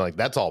void, and like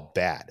that's all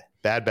bad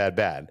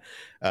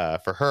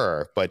for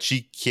her, but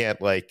she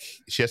can't, like,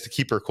 she has to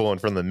keep her cool in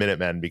front of the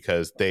Minutemen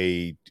because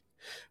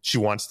she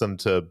wants them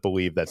to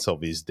believe that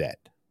Sylvie's dead.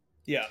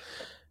 Yeah.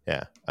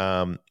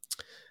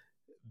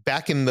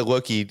 Back in the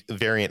Loki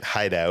variant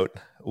hideout,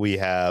 we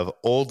have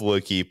old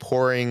Loki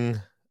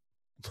pouring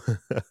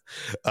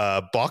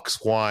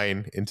box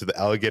wine into the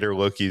alligator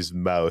Loki's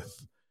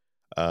mouth,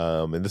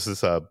 and this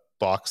is a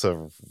box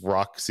of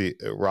rock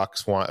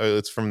swan.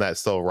 It's from that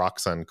still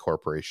Roxxon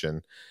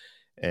Corporation.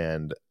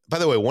 And by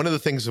the way, one of the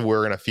things that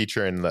we're going to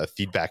feature in the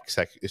feedback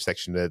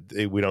section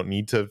that we don't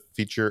need to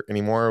feature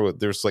anymore,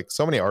 there's like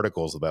so many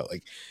articles about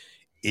like,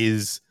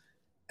 is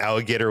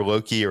alligator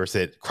Loki or is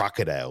it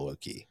crocodile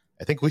Loki?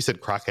 I think we said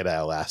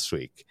crocodile last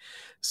week.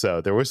 So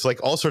there was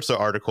like all sorts of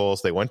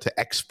articles. They went to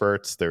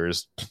experts.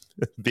 There's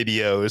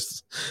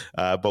videos,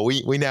 but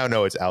we now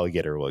know it's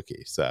alligator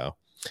Loki. So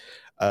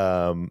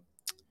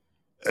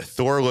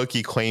Thor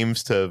Loki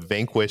claims to have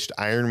vanquished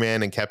Iron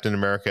Man and Captain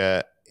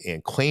America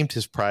and claimed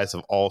his prize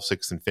of all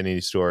 6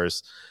 Infinity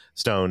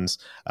Stones.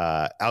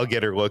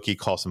 Alligator Loki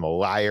calls him a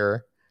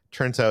liar.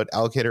 Turns out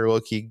Alligator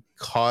Loki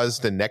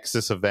caused a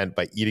Nexus event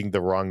by eating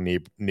the wrong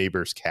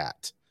neighbor's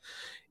cat.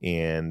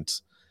 And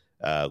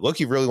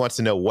Loki really wants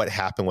to know what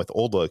happened with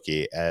old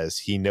Loki, as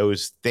he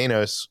knows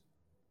Thanos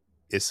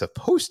is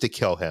supposed to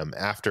kill him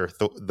after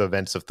the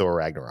events of Thor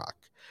Ragnarok.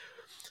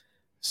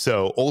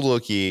 So old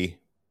Loki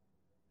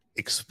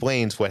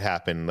explains what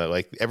happened.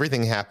 Like,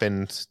 everything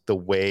happened the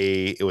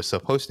way it was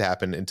supposed to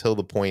happen until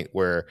the point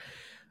where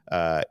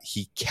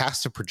he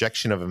cast a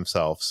projection of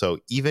himself. So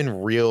even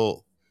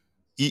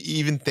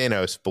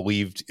Thanos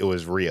believed it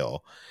was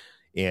real.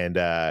 And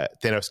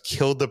Thanos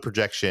killed the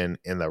projection,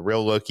 and the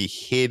real Loki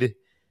hid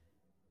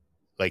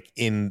like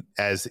in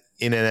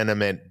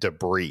inanimate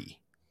debris.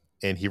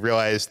 And he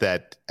realized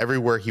that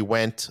everywhere he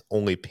went,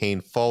 only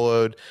pain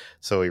followed.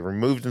 So he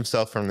removed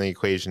himself from the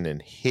equation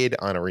and hid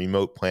on a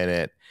remote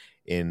planet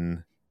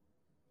in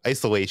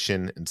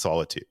isolation and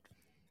solitude.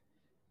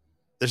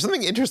 There's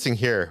something interesting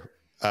here.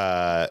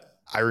 I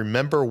I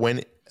remember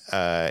when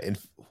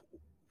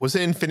was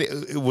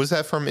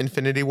that from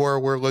Infinity War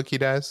where Loki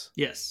dies?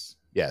 Yes.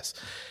 Yes.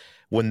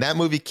 When that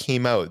movie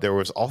came out, there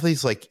was all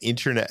these like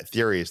internet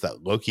theories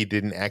that Loki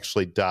didn't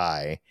actually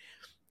die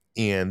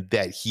and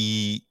that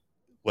he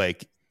was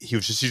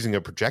just using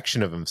a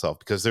projection of himself,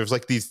 because there's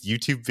like these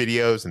YouTube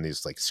videos and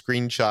these like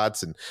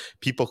screenshots and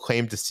people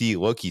claim to see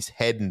Loki's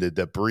head in the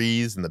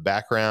debris in the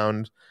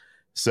background.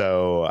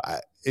 So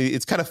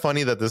it's kind of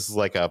funny that this is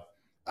like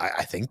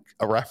I think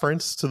a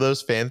reference to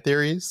those fan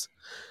theories.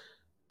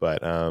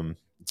 But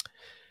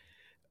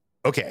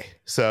okay,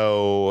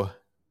 so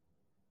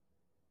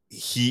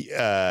he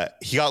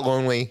got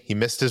lonely. He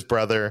missed his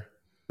brother.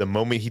 The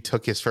moment he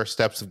took his first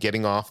steps of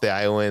getting off the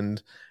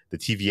island, the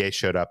TVA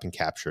showed up and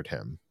captured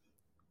him.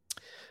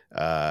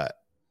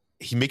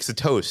 He makes a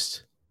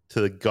toast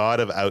to the god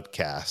of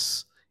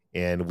outcasts,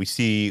 and we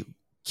see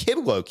Kid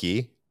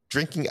Loki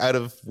drinking out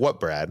of what,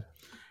 Brad?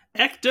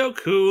 Ecto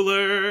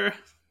Cooler.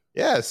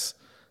 Yes.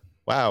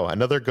 Wow,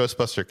 another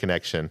Ghostbuster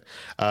connection.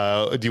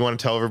 Do you want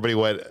to tell everybody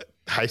what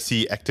High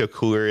C Ecto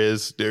Cooler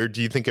is, or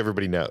do you think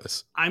everybody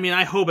knows? I mean,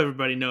 I hope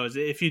everybody knows.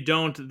 If you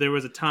don't, there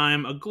was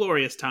a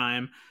glorious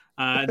time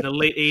in the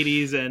late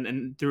 80s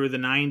and through the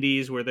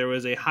 90s where there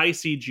was a High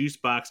C juice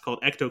box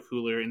called Ecto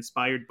Cooler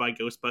inspired by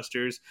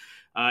Ghostbusters.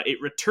 It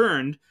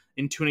returned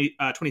in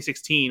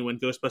 2016 when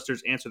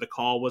Ghostbusters Answer the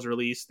Call was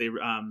released. They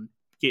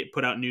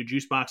put out new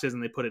juice boxes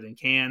and they put it in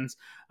cans,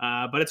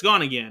 but it's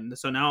gone again.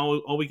 So now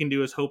all we can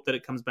do is hope that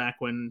it comes back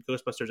when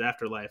Ghostbusters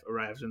Afterlife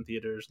arrives in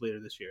theaters later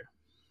this year.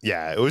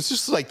 Yeah, it was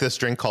just like this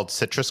drink called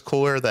Citrus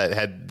Cooler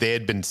that they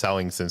had been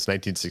selling since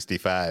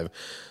 1965.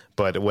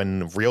 But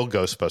when real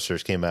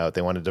Ghostbusters came out,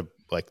 they wanted to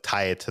like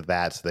tie it to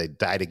that, so they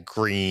dyed it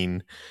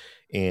green.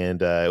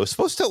 And it was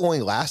supposed to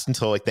only last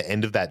until like the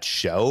end of that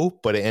show,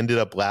 but it ended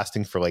up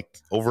lasting for like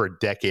over a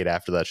decade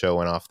after that show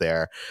went off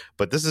there.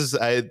 But this is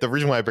the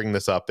reason why I bring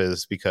this up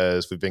is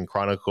because we've been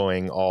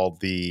chronicling all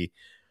the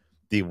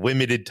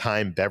limited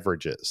time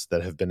beverages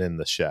that have been in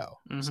the show.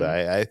 Mm-hmm. So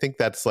I think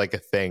that's like a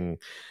thing.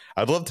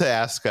 I'd love to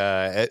ask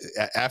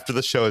after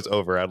the show is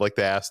over. I'd like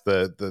to ask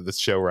the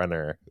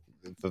showrunner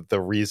the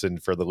reason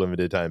for the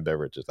limited time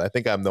beverages. I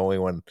think I'm the only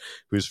one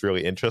who's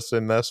really interested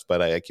in this,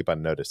 but I keep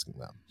on noticing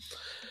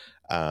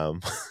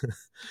them.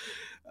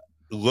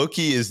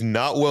 Loki is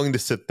not willing to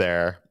sit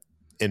there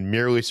and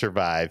merely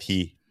survive.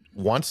 He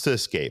wants to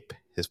escape.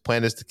 His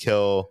plan is to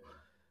kill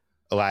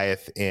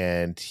Goliath,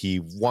 and he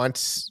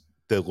wants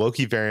the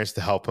Loki variants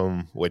to help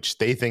him, which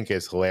they think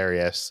is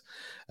hilarious.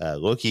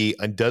 Loki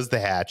undoes the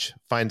hatch,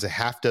 finds a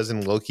half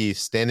dozen Lokis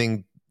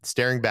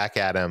staring back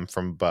at him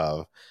from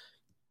above.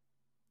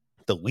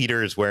 The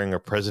leader is wearing a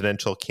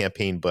presidential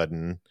campaign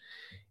button,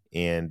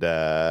 and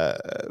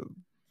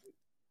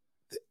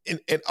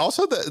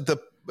also the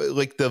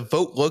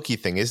vote Loki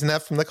thing, isn't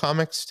that from the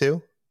comics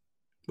too?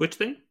 Which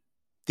thing?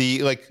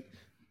 The like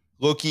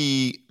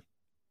Loki,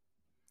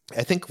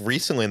 I think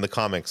recently in the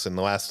comics in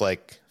the last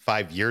like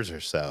 5 years or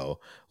so,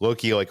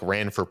 Loki like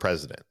ran for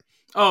president.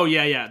 Oh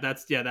yeah.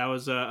 That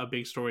was a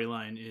big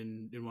storyline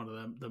in one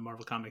of the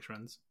Marvel Comics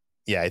runs.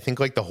 Yeah, I think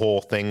like the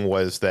whole thing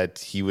was that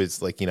he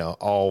was like,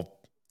 all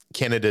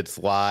candidates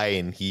lie,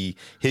 and he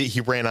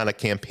ran on a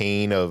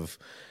campaign of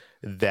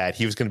that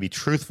he was going to be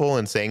truthful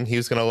and saying he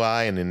was going to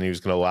lie, and then he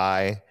was going to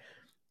lie.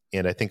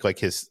 And I think like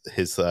his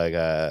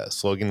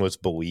slogan was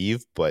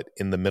believe, but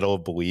in the middle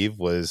of believe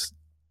was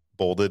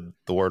bolded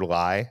the word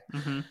lie.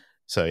 Mm-hmm.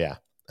 So yeah.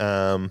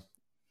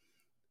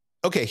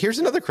 Okay, here's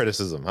another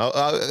criticism.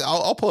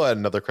 I'll pull out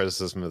another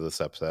criticism of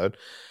this episode.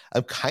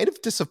 I'm kind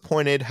of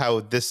disappointed how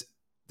this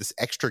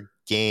extra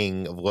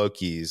gang of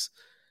Lokis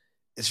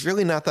is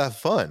really not that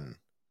fun.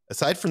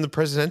 Aside from the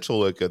presidential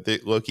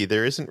Loki,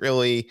 there isn't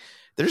really.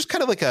 They're just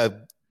kind of like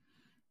a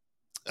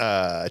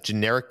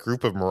generic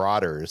group of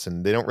marauders,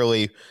 and they don't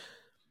really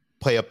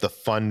play up the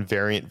fun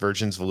variant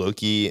versions of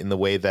Loki in the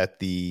way that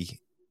the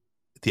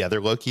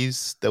other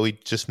Lokis that we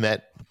just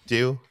met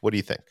do. What do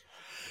you think?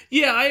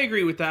 Yeah, I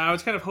agree with that. I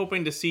was kind of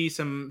hoping to see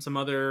some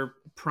other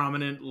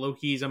prominent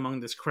Lokis among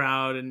this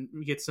crowd and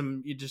get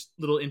some just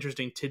little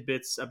interesting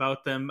tidbits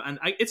about them. And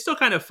it's still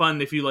kind of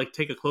fun if you like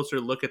take a closer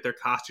look at their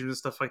costumes and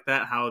stuff like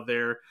that,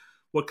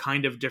 what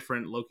kind of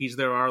different Lokis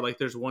there are. Like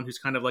there's one who's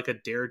kind of like a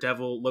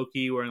Daredevil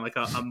Loki wearing like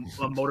a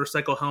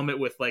motorcycle helmet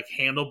with like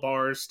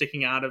handlebars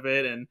sticking out of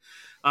it. And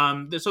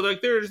so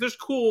like there's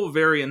cool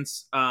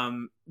variants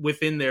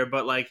within there,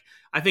 but like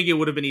I think it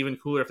would have been even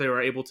cooler if they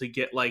were able to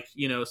get like,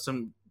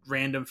 some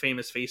random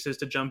famous faces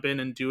to jump in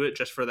and do it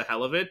just for the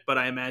hell of it. But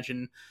I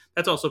imagine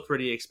that's also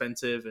pretty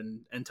expensive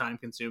and time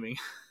consuming.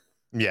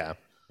 Yeah.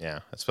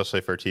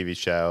 Especially for a TV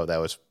show that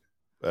was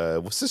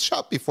this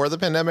shot before the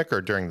pandemic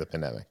or during the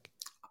pandemic?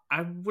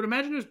 I would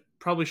imagine it was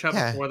probably shot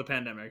before the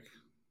pandemic.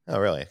 Oh,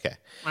 really? Okay.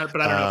 But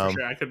I don't know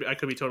for sure. I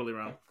could be totally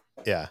wrong.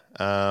 Yeah.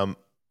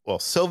 Well,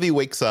 Sylvie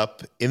wakes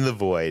up in the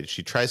void.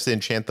 She tries to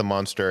enchant the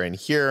monster, and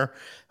here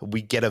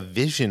we get a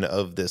vision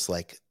of this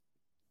like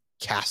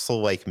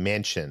castle-like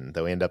mansion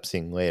that we end up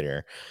seeing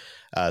later.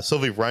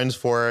 Sylvie runs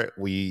for it.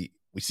 We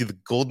We see the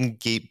Golden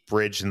Gate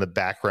Bridge in the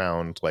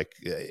background, like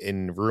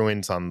in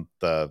ruins on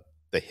the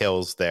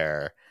hills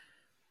there.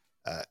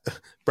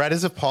 Brad,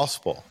 is it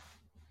possible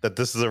that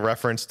this is a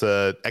reference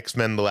to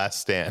X-Men: The Last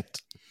Stand?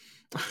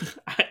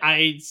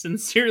 I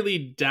sincerely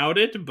doubt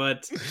it,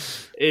 but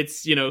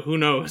it's, who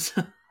knows?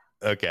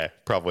 Okay,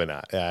 probably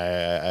not.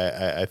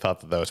 I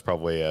thought that was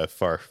probably a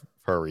far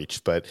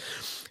reach, but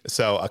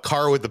so a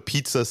car with a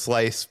pizza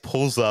slice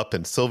pulls up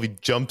and Sylvie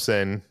jumps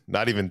in,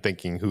 not even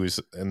thinking who's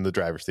in the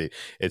driver's seat.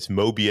 It's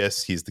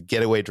Mobius. He's the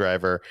getaway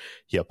driver.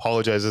 He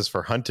apologizes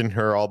for hunting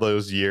her all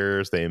those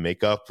years. They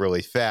make up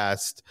really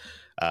fast.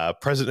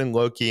 President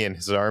Loki and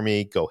his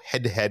army go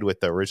head to head with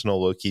the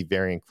original Loki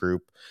variant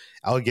group.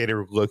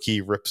 Alligator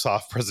Loki rips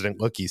off President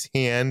Loki's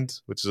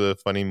hand, which is a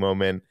funny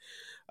moment.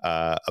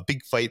 A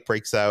big fight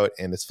breaks out,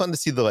 and it's fun to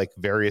see the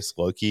various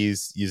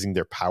Lokis using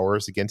their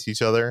powers against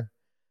each other.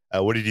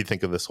 What did you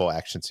think of this whole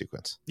action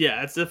sequence?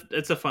 Yeah,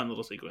 it's a fun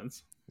little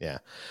sequence. Yeah.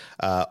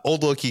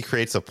 Old Loki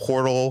creates a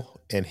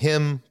portal, and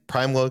him,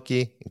 Prime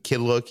Loki, and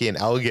Kid Loki, and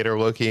Alligator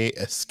Loki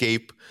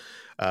escape.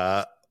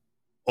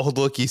 Old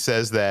Loki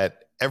says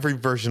that every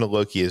version of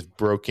Loki is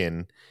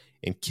broken,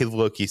 and Kid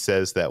Loki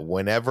says that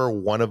whenever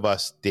one of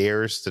us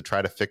dares to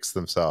try to fix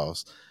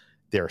themselves,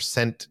 they're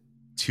sent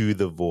to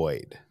the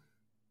void.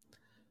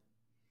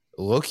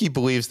 Loki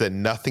believes that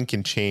nothing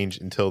can change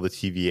until the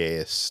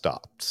TVA is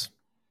stopped.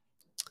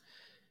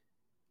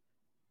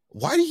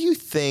 Why do you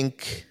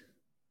think?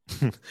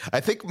 I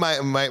think my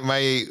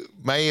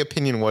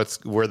opinion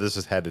where this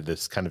is headed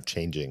is kind of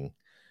changing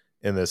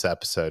in this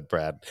episode,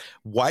 Brad.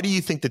 Why do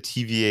you think the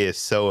TVA is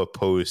so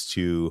opposed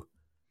to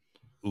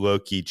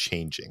Loki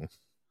changing?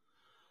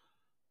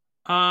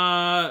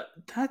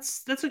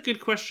 That's a good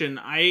question.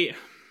 I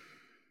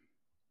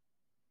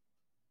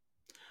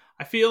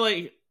feel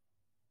like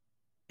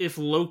if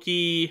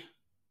Loki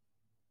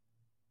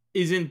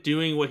isn't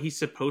doing what he's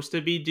supposed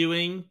to be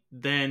doing,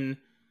 then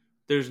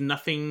there's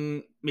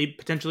nothing, maybe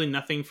potentially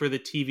nothing for the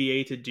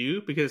TVA to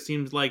do, because it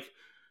seems like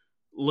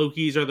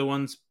Lokis are the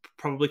ones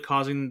probably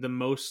causing the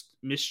most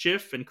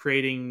mischief and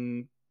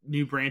creating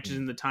new branches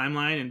in the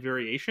timeline and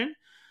variation.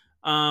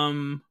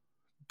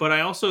 But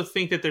I also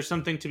think that there's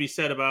something to be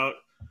said about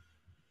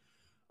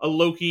a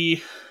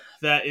Loki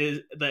that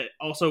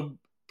also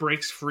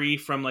breaks free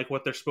from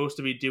what they're supposed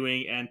to be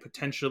doing and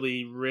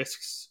potentially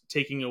risks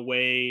taking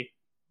away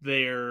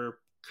their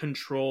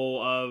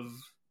control of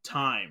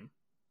time.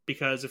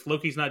 Because if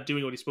Loki's not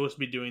doing what he's supposed to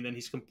be doing, then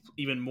he's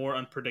even more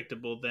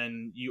unpredictable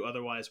than you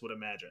otherwise would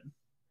imagine.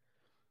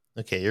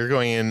 Okay, you're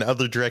going in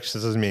other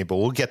directions as me, but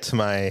we'll get to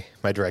my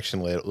direction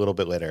a little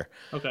bit later.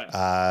 Okay.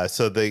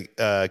 So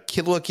the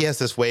Kid Loki has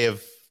this way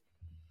of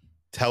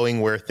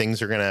telling where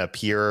things are going to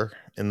appear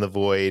in the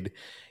void,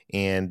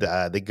 and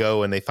they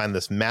go and they find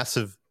this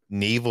massive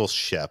naval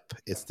ship.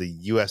 It's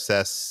the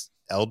USS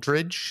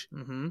Eldridge,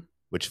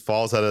 which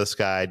falls out of the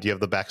sky. Do you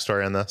have the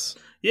backstory on this?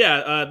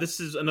 Yeah, this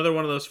is another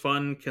one of those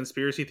fun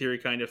conspiracy theory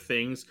kind of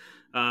things.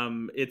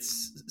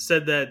 It's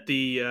said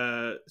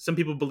that some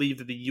people believe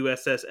that the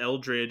USS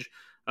Eldridge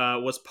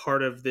was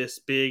part of this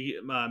big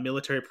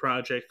military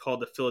project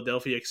called the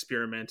Philadelphia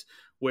Experiment,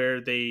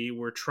 where they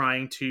were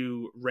trying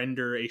to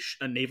render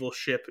a naval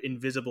ship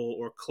invisible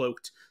or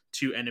cloaked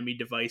to enemy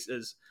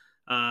devices.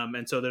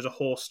 And so there's a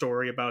whole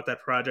story about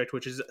that project,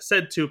 which is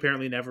said to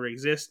apparently never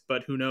exist,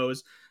 but who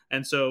knows?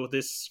 And so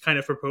this kind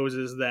of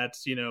proposes that,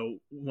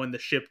 when the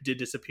ship did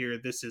disappear,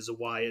 this is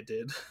why it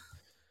did.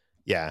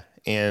 Yeah.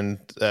 And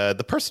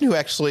the person who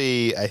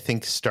actually, I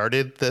think,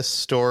 started this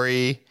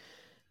story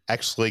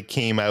actually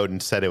came out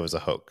and said it was a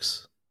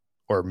hoax.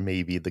 Or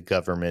maybe the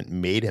government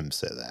made him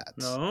say that.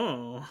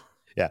 Oh.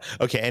 Yeah.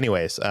 Okay.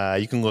 Anyways,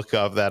 you can look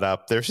that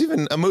up. There's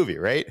even a movie,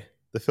 right?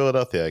 The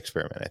Philadelphia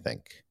Experiment, I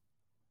think.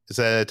 Is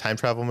that a time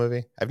travel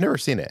movie? I've never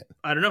seen it.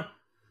 I don't know.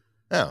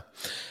 Oh,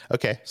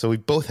 okay. So we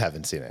both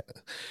haven't seen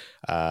it.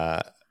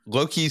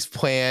 Loki's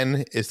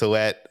plan is to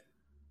let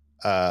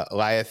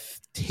Alioth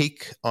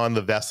take on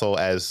the vessel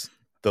as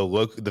the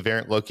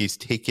variant Lokis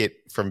take it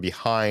from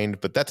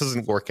behind, but that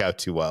doesn't work out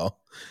too well.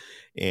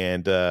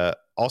 And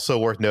also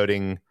worth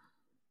noting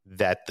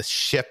that the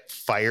ship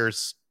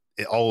fires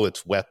all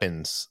its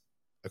weapons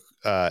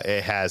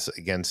it has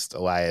against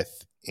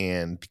Alioth,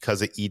 and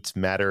because it eats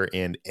matter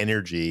and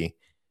energy,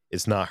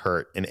 it's not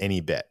hurt in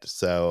any bit.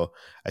 So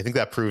I think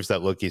that proves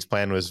that Loki's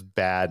plan was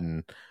bad,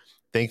 and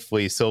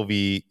thankfully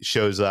Sylvie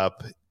shows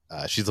up.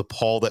 She's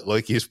appalled at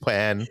Loki's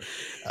plan.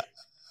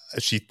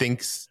 She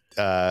thinks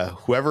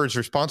whoever is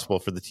responsible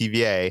for the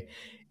TVA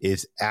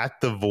is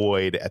at the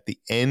void at the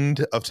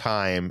end of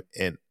time,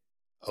 and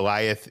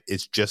Alioth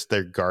is just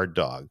their guard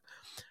dog.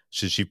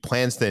 So she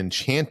plans to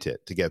enchant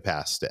it to get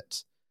past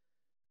it.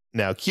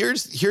 Now,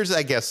 here's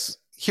I guess,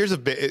 here's a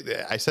bit.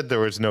 I said there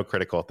was no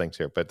critical things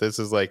here, but this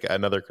is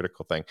another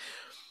critical thing.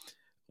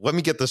 Let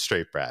me get this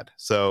straight, Brad.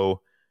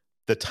 So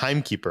the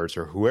timekeepers,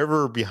 or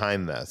whoever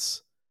behind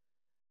this,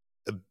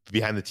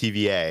 behind the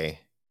TVA,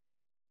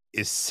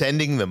 is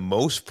sending the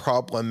most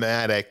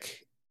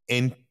problematic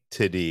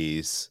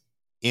entities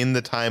in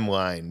the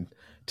timeline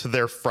to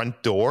their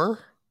front door?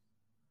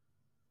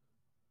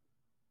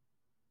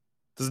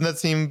 Doesn't that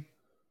seem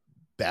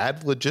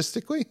bad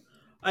logistically?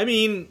 I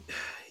mean,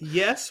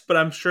 yes, but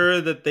I'm sure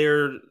that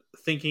they're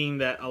thinking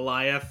that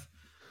Alioth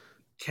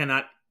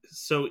cannot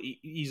so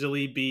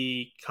easily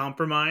be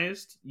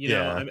compromised.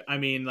 Yeah. I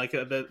mean, like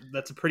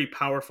that's a pretty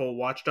powerful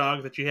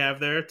watchdog that you have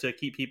there to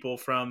keep people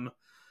from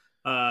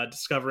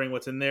discovering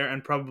what's in there,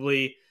 and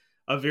probably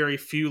a very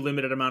few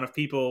limited amount of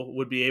people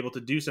would be able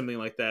to do something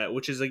like that,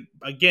 which is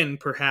again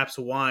perhaps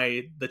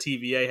why the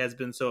TVA has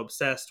been so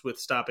obsessed with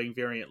stopping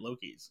variant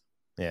Lokis.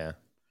 Yeah.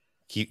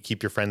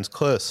 Keep your friends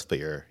close, but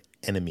your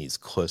enemies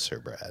closer,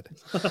 Brad.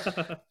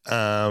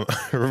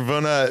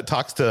 Ravonna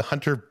talks to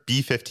Hunter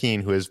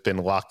B-15, who has been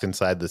locked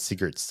inside the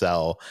secret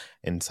cell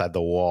inside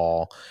the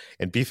wall.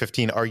 And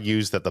B-15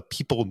 argues that the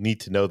people need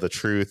to know the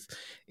truth.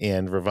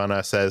 And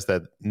Ravonna says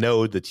that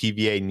no, the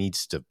TVA needs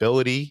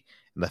stability.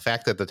 And the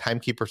fact that the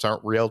timekeepers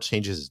aren't real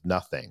changes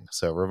nothing.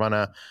 So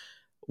Ravonna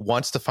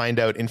wants to find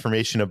out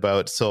information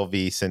about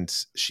Sylvie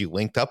since she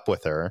linked up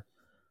with her.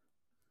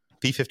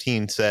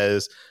 B-15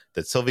 says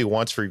that Sylvie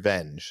wants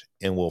revenge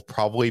and will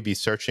probably be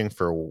searching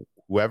for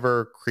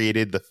whoever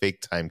created the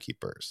fake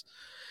timekeepers.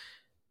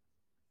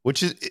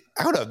 Which is,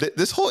 I don't know,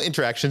 this whole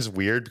interaction is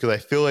weird because I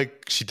feel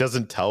like she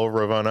doesn't tell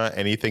Ravonna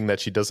anything that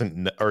she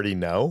doesn't already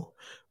know.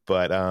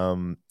 But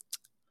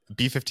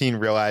B-15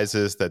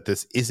 realizes that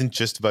this isn't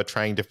just about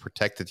trying to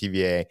protect the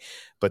TVA,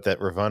 but that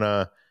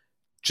Ravonna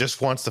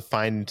just wants to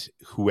find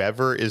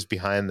whoever is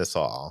behind this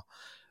all.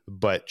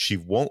 But she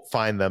won't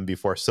find them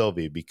before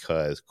Sylvie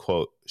because,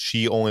 quote,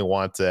 she only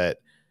wants it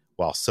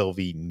while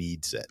Sylvie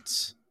needs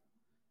it.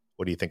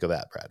 What do you think of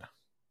that, Brad?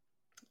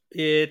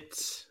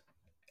 It's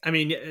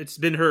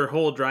been her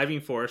whole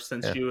driving force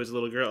since she was a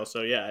little girl.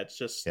 So yeah, it's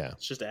just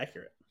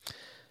accurate.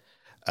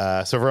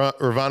 So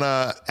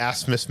Ravonna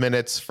asked Miss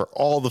Minutes for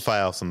all the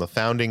files on the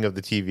founding of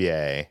the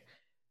TVA.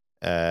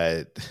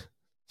 I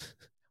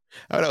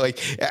don't know, like,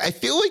 I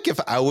feel like if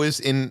I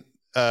was in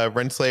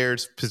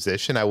Renslayer's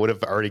position, I would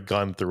have already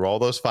gone through all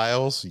those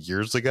files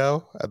years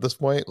ago at this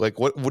point. Like,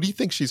 what do you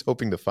think she's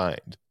hoping to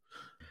find?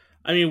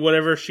 I mean,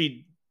 whatever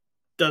she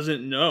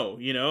doesn't know,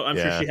 I'm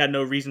sure she had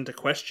no reason to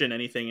question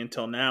anything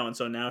until now. And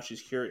so now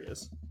she's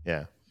curious.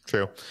 Yeah,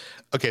 true.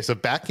 Okay, so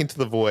back into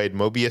the void,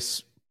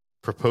 Mobius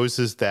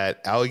proposes that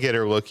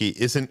Alligator Loki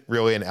isn't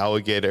really an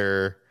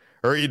alligator,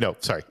 or,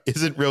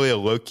 isn't really a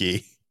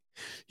Loki.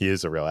 He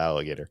is a real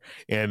alligator.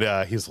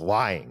 And he's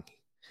lying.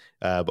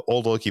 But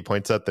old Loki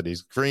points out that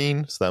he's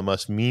green, so that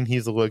must mean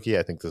he's a Loki.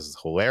 I think this is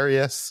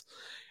hilarious.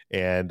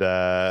 And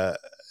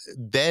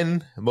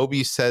then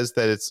Mobius says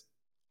that it's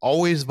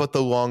always about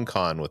the long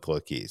con with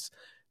Lokis.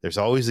 There's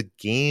always a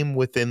game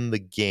within the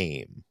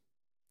game,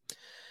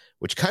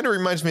 which kind of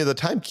reminds me of the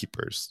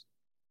Timekeepers,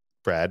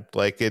 Brad.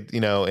 Like, it,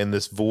 in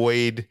this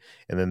void,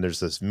 and then there's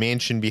this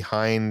mansion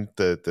behind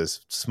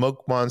this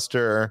smoke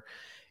monster,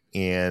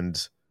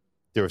 and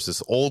there was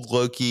this old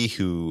Loki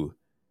who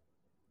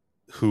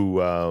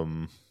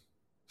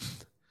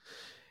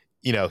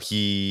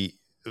he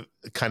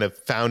kind of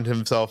found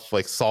himself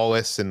like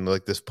solace in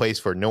like this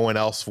place where no one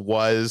else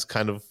was.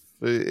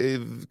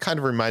 It kind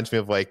of reminds me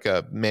of like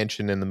a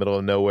mansion in the middle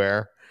of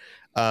nowhere.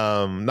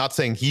 Not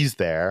saying he's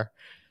there,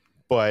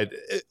 but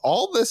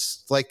all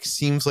this like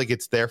seems like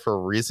it's there for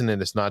a reason,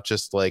 and it's not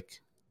just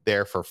like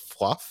there for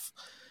fluff.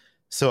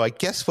 So I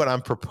guess what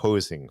I'm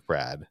proposing,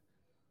 Brad,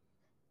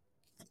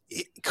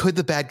 could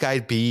the bad guy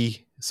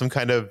be some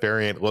kind of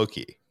variant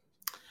Loki?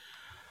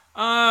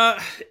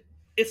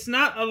 It's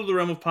not out of the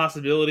realm of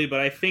possibility, but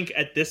I think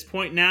at this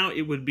point now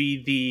it would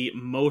be the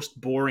most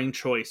boring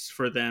choice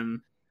for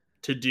them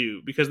to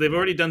do, because they've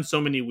already done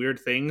so many weird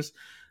things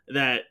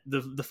that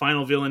the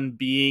final villain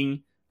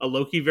being a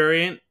Loki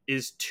variant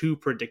is too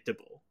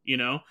predictable.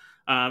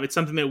 It's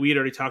something that we had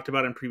already talked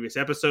about in previous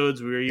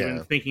episodes. We were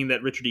even thinking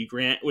that Richard E.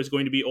 Grant was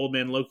going to be Old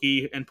Man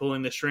Loki and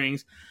pulling the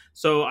strings.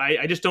 So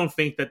I just don't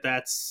think that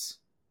that's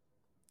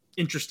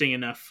interesting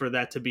enough for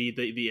that to be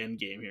the end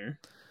game here.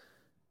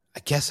 I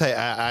guess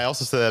I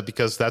also said that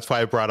because that's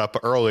why I brought up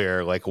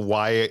earlier, like,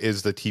 why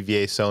is the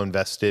TVA so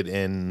invested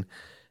in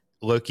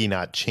Loki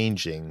not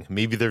changing?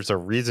 Maybe there's a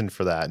reason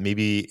for that.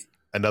 Maybe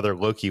another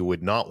Loki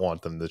would not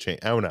want them to change.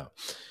 I don't know.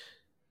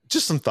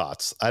 Just some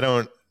thoughts. I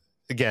don't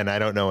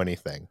know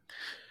anything.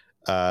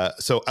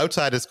 So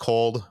outside is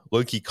cold.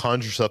 Loki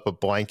conjures up a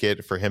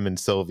blanket for him and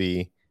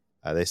Sylvie.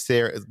 They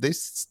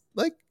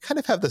like kind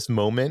of have this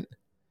moment.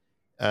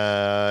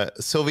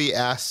 Sylvie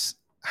asks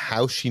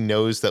how she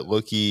knows that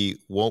Loki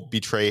won't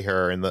betray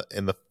her in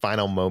the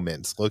final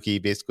moments. Loki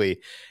basically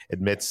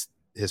admits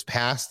his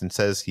past and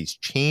says he's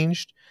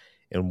changed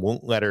and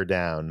won't let her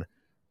down.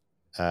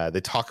 They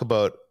talk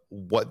about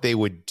what they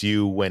would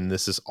do when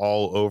this is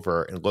all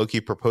over, and Loki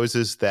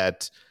proposes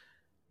that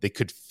they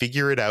could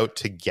figure it out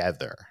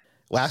together.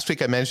 Last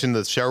week I mentioned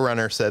the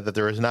showrunner said that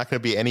there was not going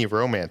to be any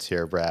romance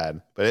here,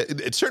 Brad, but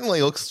it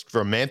certainly looks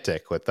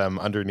romantic with them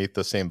underneath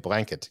the same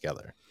blanket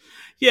together.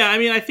 Yeah, I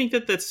mean, I think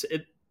that's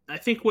it. I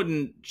think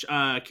when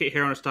Kate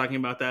Herron was talking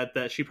about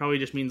that she probably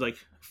just means like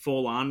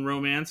full on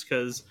romance,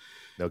 because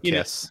no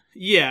kiss.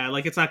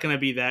 Like it's not going to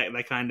be that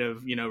kind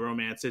of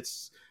romance.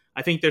 It's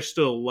I think there's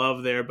still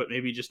love there, but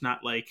maybe just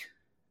not like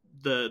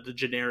the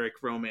generic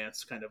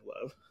romance kind of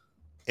love.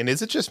 And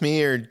is it just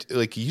me, or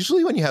like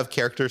usually when you have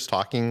characters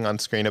talking on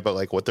screen about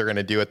like what they're going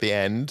to do at the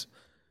end,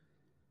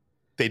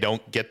 they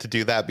don't get to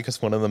do that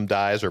because one of them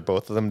dies or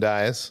both of them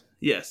dies?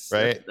 Yes,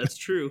 right. That's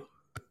true.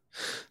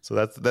 So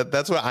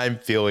that's what I'm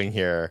feeling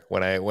here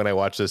when I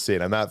watch this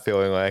scene. I'm not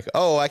feeling like,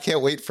 oh, I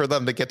can't wait for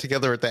them to get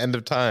together at the end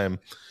of time.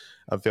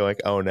 I'm feeling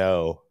like, oh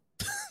no,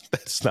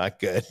 that's not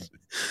good.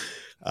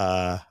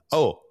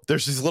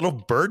 There's these little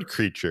bird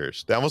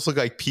creatures. They almost look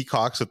like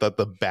peacocks without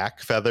the back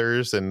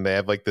feathers, and they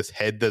have like this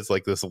head that's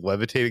like this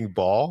levitating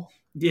ball.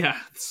 Yeah,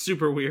 it's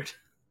super weird.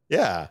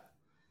 Yeah,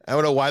 I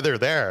don't know why they're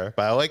there,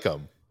 but I like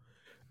them.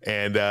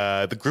 And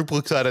the group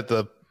looks out at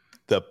the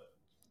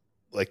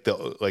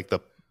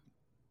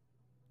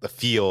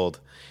field,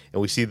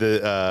 and we see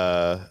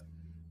the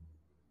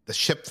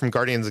ship from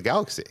Guardians of the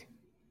Galaxy.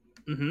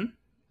 Mm-hmm.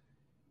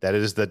 That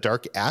is the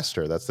Dark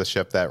Aster. That's the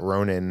ship that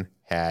Ronan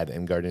had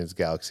in Guardians of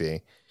the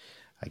Galaxy.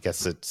 I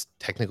guess it's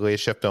technically a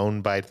ship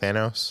owned by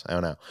Thanos. I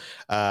don't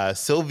know.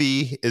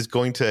 Sylvie is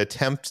going to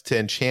attempt to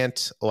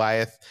enchant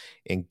Goliath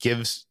and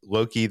gives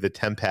Loki the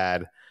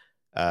Tempad,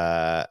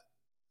 but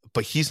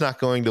he's not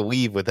going to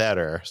leave without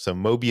her. So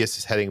Mobius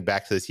is heading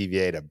back to the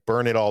TVA to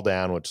burn it all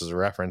down, which is a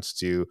reference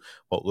to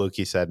what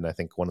Loki said in, I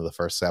think, one of the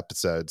first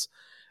episodes.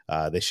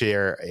 They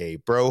share a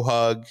bro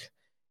hug,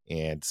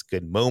 and it's a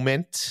good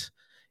moment.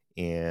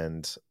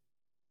 And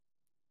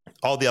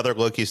all the other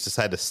Lokis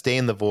decide to stay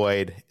in the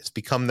void. It's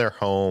become their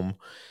home.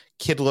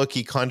 Kid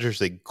Loki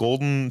conjures a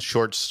golden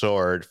short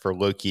sword for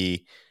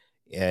Loki.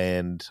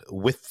 And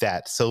with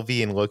that,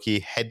 Sylvie and Loki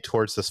head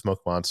towards the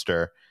smoke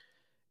monster.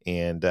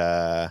 And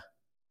so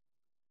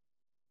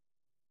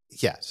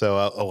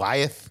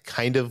Goliath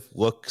kind of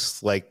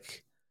looks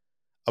like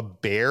a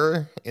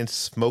bear in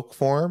smoke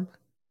form.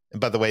 And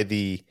by the way,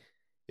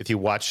 if you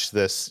watch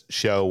this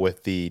show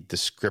with the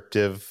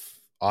descriptive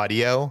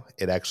audio,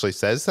 it actually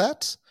says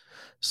that.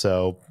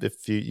 So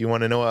if you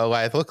want to know what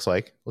Goliath looks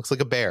like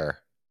a bear.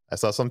 I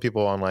saw some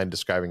people online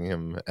describing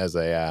him as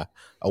a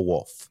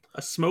wolf.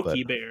 A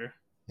smoky bear.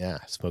 Yeah,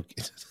 smoky.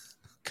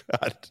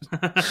 God.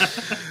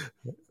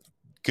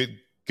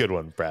 Good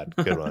one, Brad.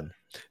 Good one.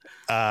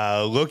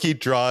 Loki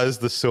draws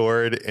the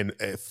sword and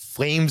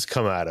flames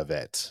come out of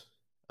it.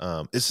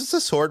 Is this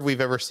a sword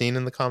we've ever seen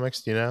in the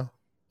comics? Do you know?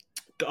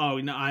 Oh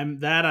no, I'm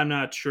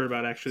not sure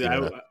about actually.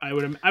 I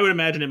would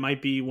imagine it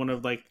might be one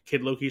of like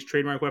Kid Loki's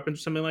trademark weapons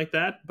or something like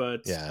that.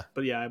 But yeah,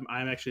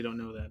 I actually don't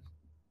know that.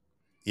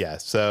 Yeah,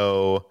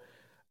 so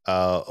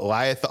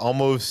Goliath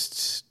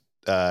almost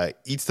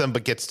eats them,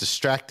 but gets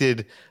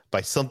distracted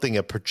by something,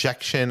 a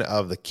projection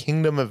of the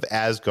kingdom of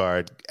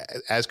Asgard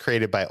as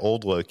created by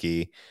old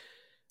Loki.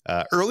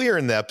 Earlier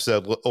in the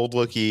episode, old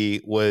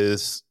Loki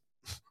was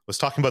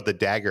talking about the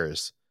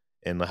daggers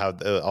and how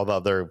all the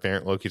other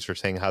variant Lokis were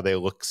saying how they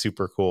look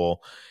super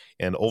cool.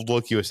 And old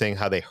Loki was saying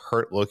how they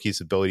hurt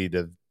Loki's ability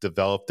to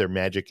develop their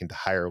magic into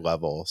higher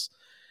levels.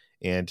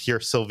 And here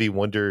Sylvie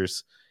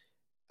wonders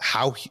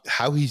how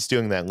he's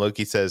doing that. And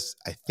Loki says,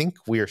 I think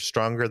we are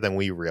stronger than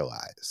we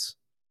realize.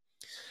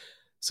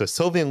 So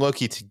Sylvie and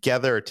Loki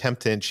together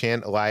attempt to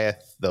enchant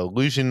Goliath. The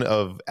illusion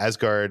of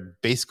Asgard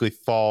basically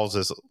falls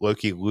as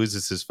Loki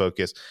loses his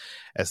focus.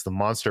 As the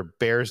monster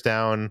bears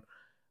down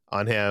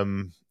on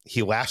him,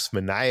 he laughs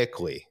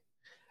maniacally.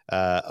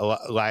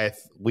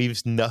 Goliath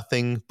leaves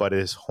nothing but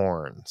his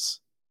horns.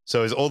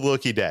 So is old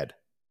Loki dead?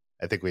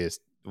 I think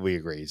we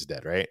agree he's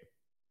dead, right?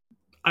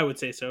 I would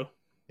say so.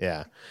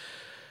 Yeah.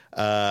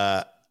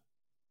 I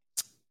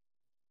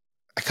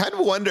kind of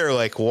wonder,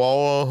 like,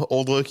 while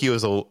old Loki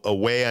was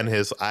away on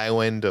his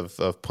island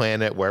of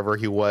planet, wherever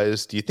he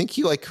was, do you think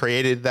he like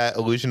created that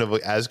illusion of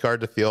Asgard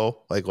to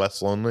feel like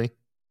less lonely?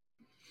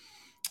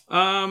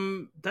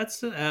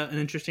 That's an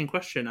interesting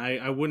question.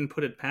 I wouldn't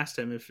put it past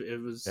him if it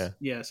was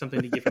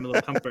something to give him a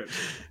little comfort.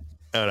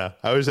 I don't know.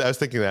 I was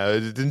thinking that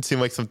it didn't seem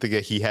like something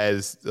that he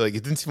has. Like,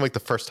 it didn't seem like the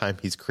first time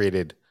he's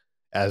created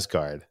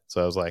Asgard.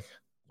 So I was like,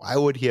 why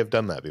would he have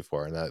done that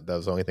before? And that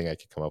was the only thing I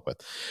could come up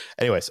with.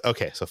 Anyways,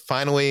 okay. So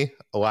finally,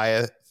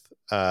 Goliath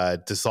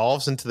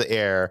dissolves into the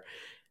air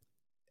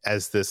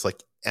as this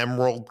like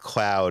emerald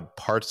cloud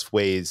parts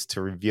ways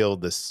to reveal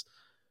this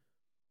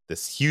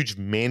huge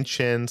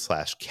mansion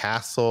 /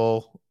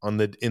 castle in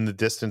the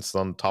distance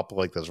on top of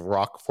like this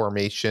rock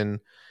formation.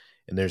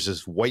 And there's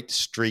this white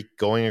streak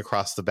going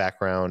across the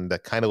background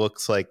that kind of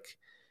looks like,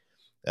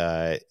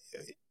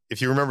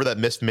 if you remember that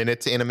Missed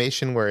Minutes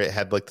animation where it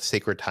had like the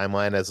sacred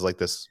timeline as like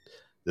this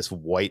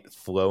white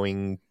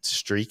flowing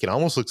streak, it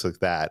almost looks like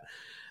that.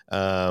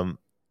 And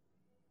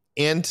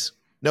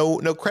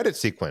no credit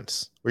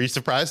sequence. Were you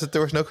surprised that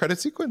there was no credit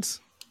sequence?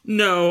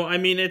 No, I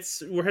mean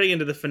we're heading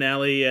into the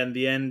finale, and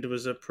the end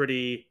was a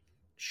pretty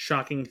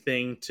shocking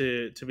thing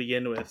to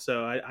begin with.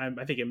 So I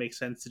think it makes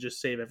sense to just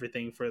save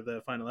everything for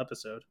the final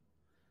episode.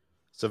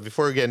 So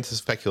before we get into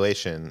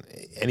speculation,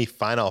 any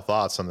final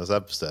thoughts on this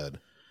episode?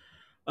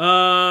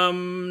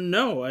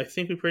 No, I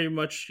think we pretty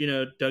much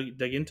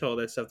dug into all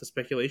that stuff. The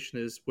speculation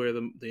is where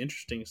the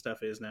interesting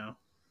stuff is now.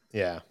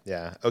 Yeah.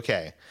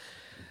 Okay.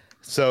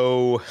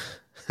 So,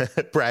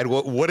 Brad,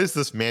 what is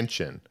this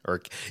mansion?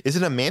 Or is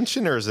it a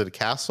mansion, or is it a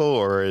castle,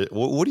 or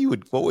what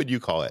would you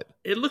call it?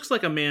 It looks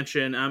like a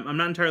mansion. I'm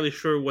not entirely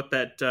sure what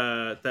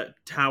that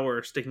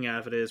tower sticking out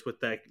of it is with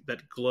that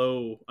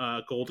glow,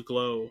 gold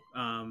glow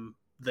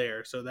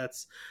there. So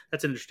that's an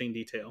interesting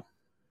detail.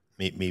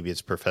 Maybe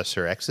it's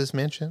Professor X's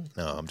mansion.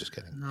 No, I'm just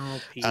kidding. No,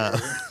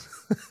 Peter.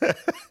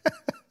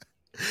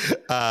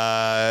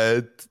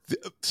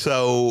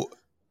 So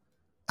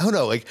I don't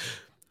know. Like,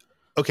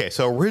 okay,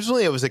 so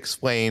originally it was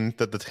explained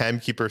that the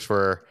timekeepers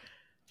were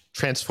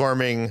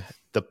transforming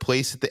the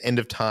place at the end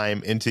of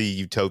time into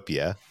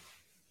utopia.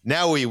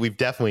 Now we've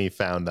definitely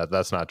found that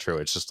that's not true.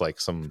 It's just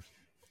like some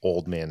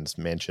old man's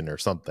mansion or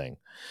something.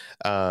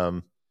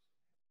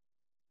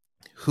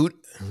 Who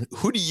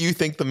do you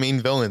think the main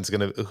villain's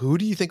gonna? Who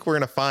do you think we're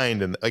gonna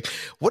find? And like,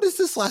 what is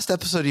this last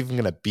episode even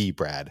gonna be,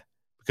 Brad?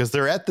 Because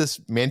they're at this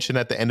mansion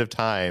at the end of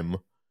time.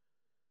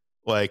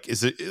 Like,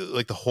 is it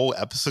like the whole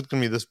episode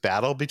gonna be this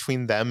battle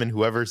between them and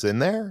whoever's in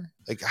there?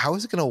 Like, how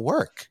is it gonna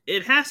work?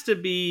 It has to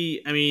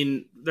be. I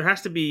mean, there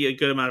has to be a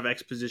good amount of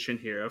exposition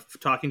here of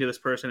talking to this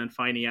person and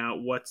finding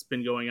out what's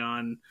been going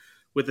on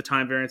with the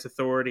Time Variance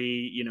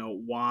Authority. You know,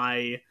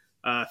 why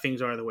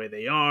things are the way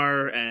they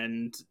are,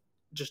 and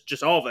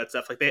just all of that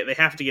stuff. Like they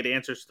have to get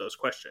answers to those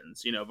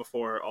questions, you know,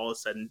 before all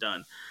is said and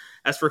done.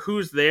 As for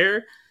who's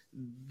there,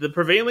 the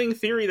prevailing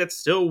theory that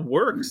still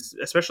works,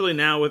 especially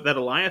now with that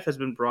Alioth has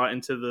been brought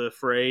into the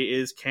fray,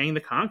 is Kang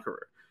the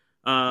Conqueror.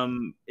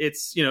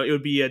 It's, you know, it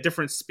would be a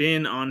different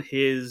spin on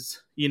his,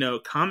 you know,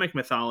 comic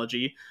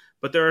mythology,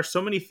 but there are so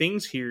many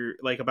things here,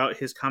 like about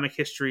his comic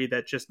history,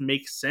 that just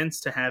makes sense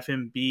to have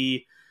him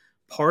be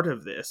part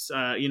of this.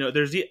 You know,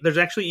 there's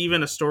actually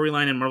even a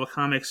storyline in Marvel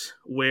Comics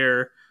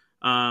where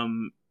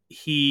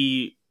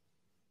he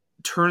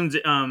turns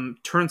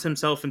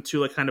himself into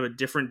like kind of a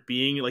different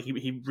being. Like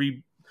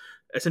he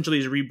essentially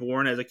is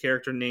reborn as a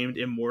character named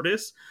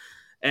Immortus,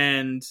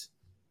 and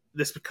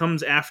this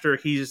comes after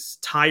he's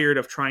tired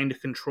of trying to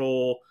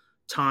control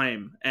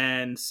time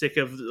and sick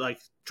of like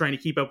trying to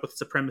keep up with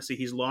supremacy.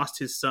 He's lost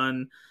his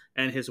son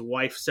and his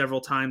wife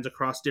several times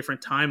across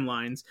different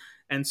timelines,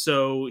 and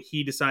so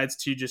he decides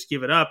to just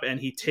give it up,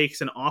 and he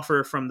takes an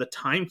offer from the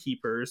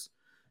timekeepers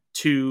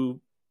to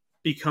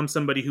become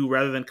somebody who,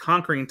 rather than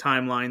conquering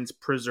timelines,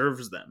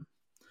 preserves them.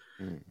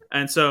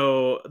 And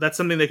so that's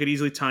something that could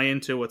easily tie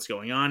into what's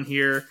going on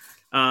here.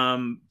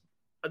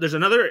 There's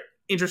another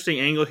interesting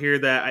angle here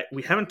that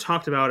we haven't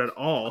talked about at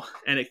all,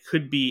 and it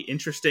could be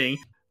interesting,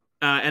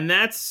 and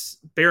that's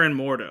Baron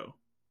Mordo,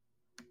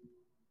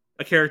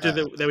 a character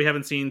that we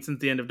haven't seen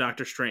since the end of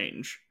Doctor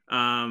Strange.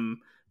 And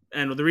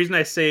the reason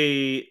I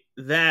say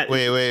that...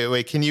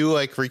 Wait. Can you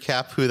like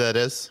recap who that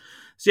is?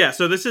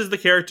 So this is the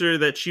character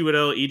that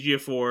Chiwetel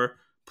Ejiofor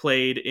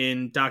played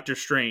in Doctor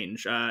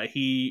Strange.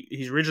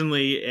 He's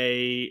originally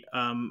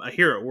a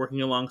hero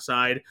working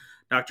alongside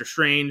Doctor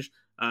Strange.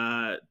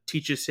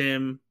 Teaches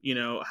him, you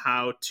know,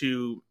 how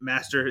to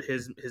master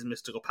his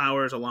mystical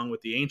powers along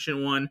with the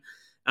Ancient One.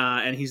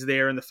 And he's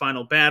there in the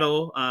final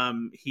battle.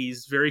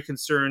 He's very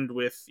concerned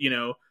with, you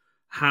know,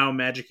 how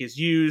magic is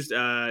used.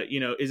 You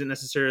know, isn't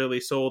necessarily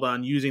sold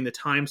on using the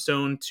Time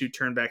Stone to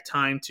turn back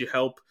time to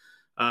help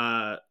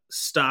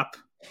stop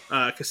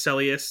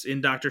Caecilius in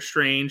Doctor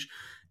Strange,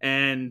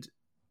 and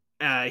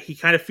he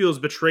kind of feels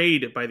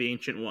betrayed by the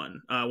Ancient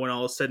One when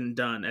all is said and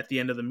done at the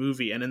end of the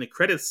movie. And in the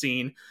credits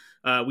scene,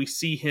 we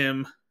see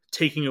him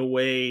taking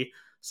away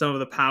some of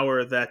the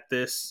power that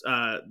this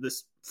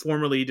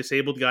formerly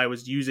disabled guy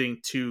was using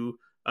to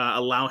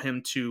allow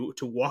him to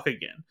walk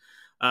again.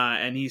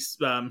 And he's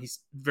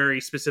very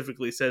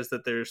specifically says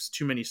that there's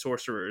too many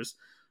sorcerers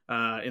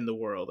in the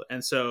world,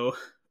 and so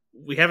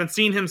we haven't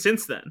seen him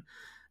since then.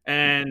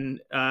 And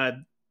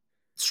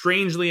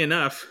strangely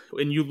enough,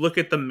 when you look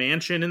at the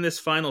mansion in this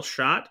final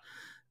shot,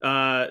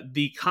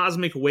 the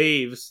cosmic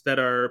waves that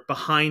are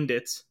behind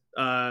it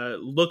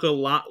look a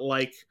lot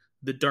like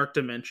the Dark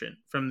Dimension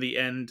from the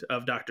end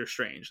of Doctor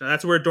Strange. Now,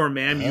 that's where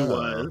Dormammu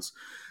was.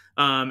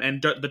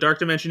 And the Dark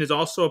Dimension is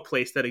also a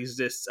place that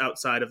exists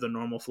outside of the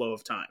normal flow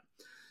of time.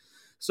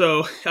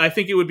 So I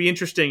think it would be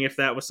interesting if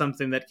that was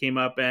something that came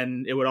up,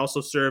 and it would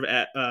also serve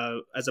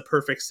as a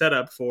perfect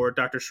setup for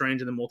Doctor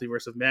Strange and the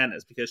Multiverse of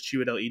Madness, because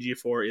Chiwetel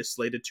Ejiofor is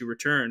slated to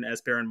return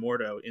as Baron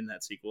Mordo in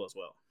that sequel as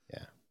well.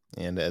 Yeah,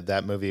 and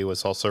that movie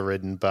was also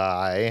written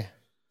by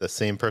the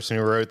same person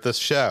who wrote this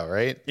show,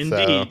 right?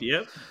 Indeed,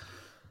 yep.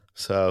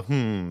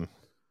 So,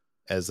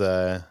 as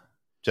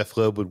Jeff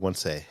Loeb would once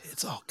say,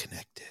 it's all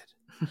connected.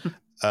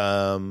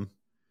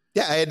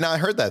 Yeah, I had not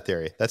heard that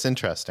theory. That's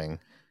interesting.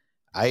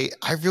 I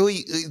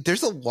really,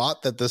 there's a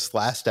lot that this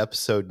last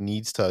episode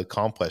needs to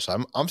accomplish.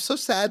 I'm so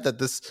sad that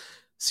this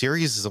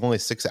series is only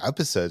 6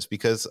 episodes,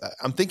 because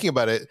I'm thinking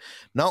about it.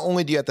 Not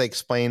only do you have to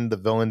explain the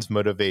villain's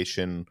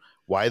motivation,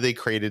 why they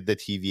created the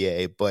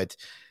TVA, but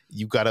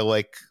you've got to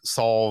like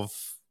solve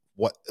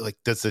what, like,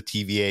 does the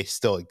TVA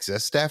still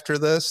exist after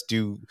this?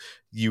 Do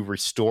you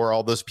restore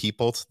all those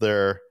people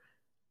to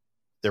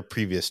their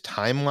previous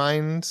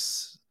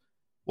timelines?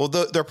 Well,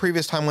 their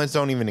previous timelines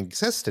don't even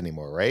exist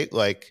anymore, right?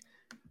 Like,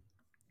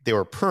 they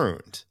were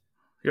pruned.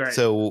 Right.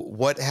 So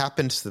what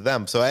happens to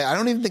them? So I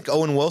don't even think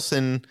Owen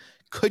Wilson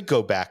could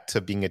go back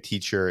to being a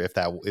teacher if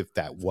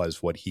that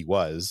was what he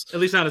was. At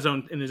least not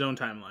in his own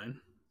timeline.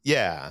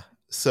 Yeah.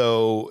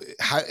 So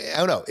I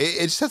don't know.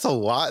 It just has a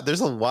lot. There's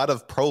a lot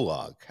of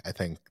prologue, I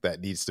think, that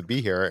needs to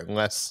be here,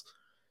 unless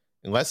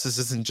this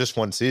isn't just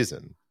one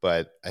season.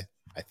 But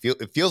I feel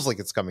it feels like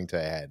it's coming to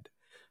a head.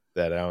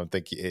 That I don't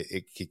think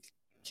it could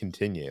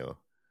continue.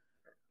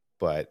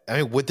 But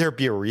I mean, would there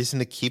be a reason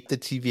to keep the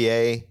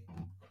TVA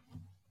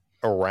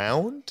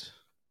around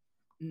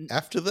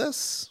after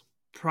this?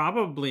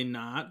 Probably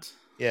not.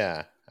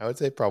 Yeah, I would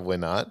say probably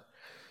not.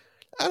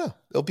 I don't know.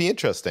 It'll be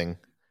interesting.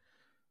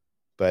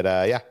 But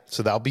yeah,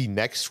 so that'll be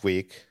next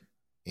week.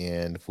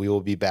 And we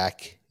will be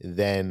back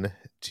then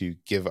to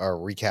give our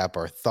recap,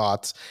 our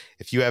thoughts.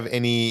 If you have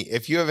any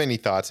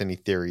thoughts, any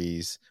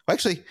theories, well,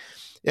 actually,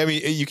 I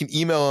mean, you can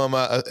email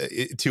them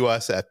to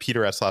us at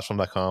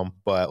peter@slashfilm.com.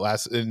 But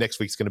next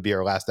week's going to be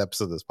our last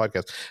episode of this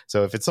podcast.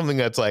 So if it's something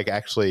that's like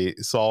actually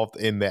solved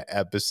in the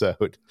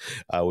episode,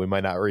 we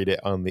might not read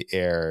it on the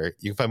air.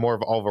 You can find more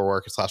of all of our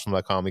work at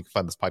slashfilm.com. You can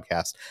find this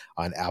podcast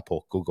on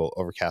Apple, Google,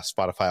 Overcast,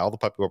 Spotify, all the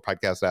popular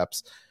podcast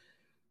apps.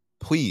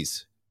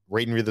 Please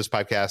rate and read this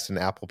podcast in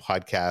Apple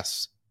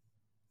Podcasts.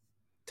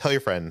 Tell your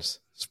friends,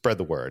 spread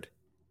the word,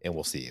 and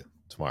we'll see you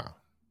tomorrow.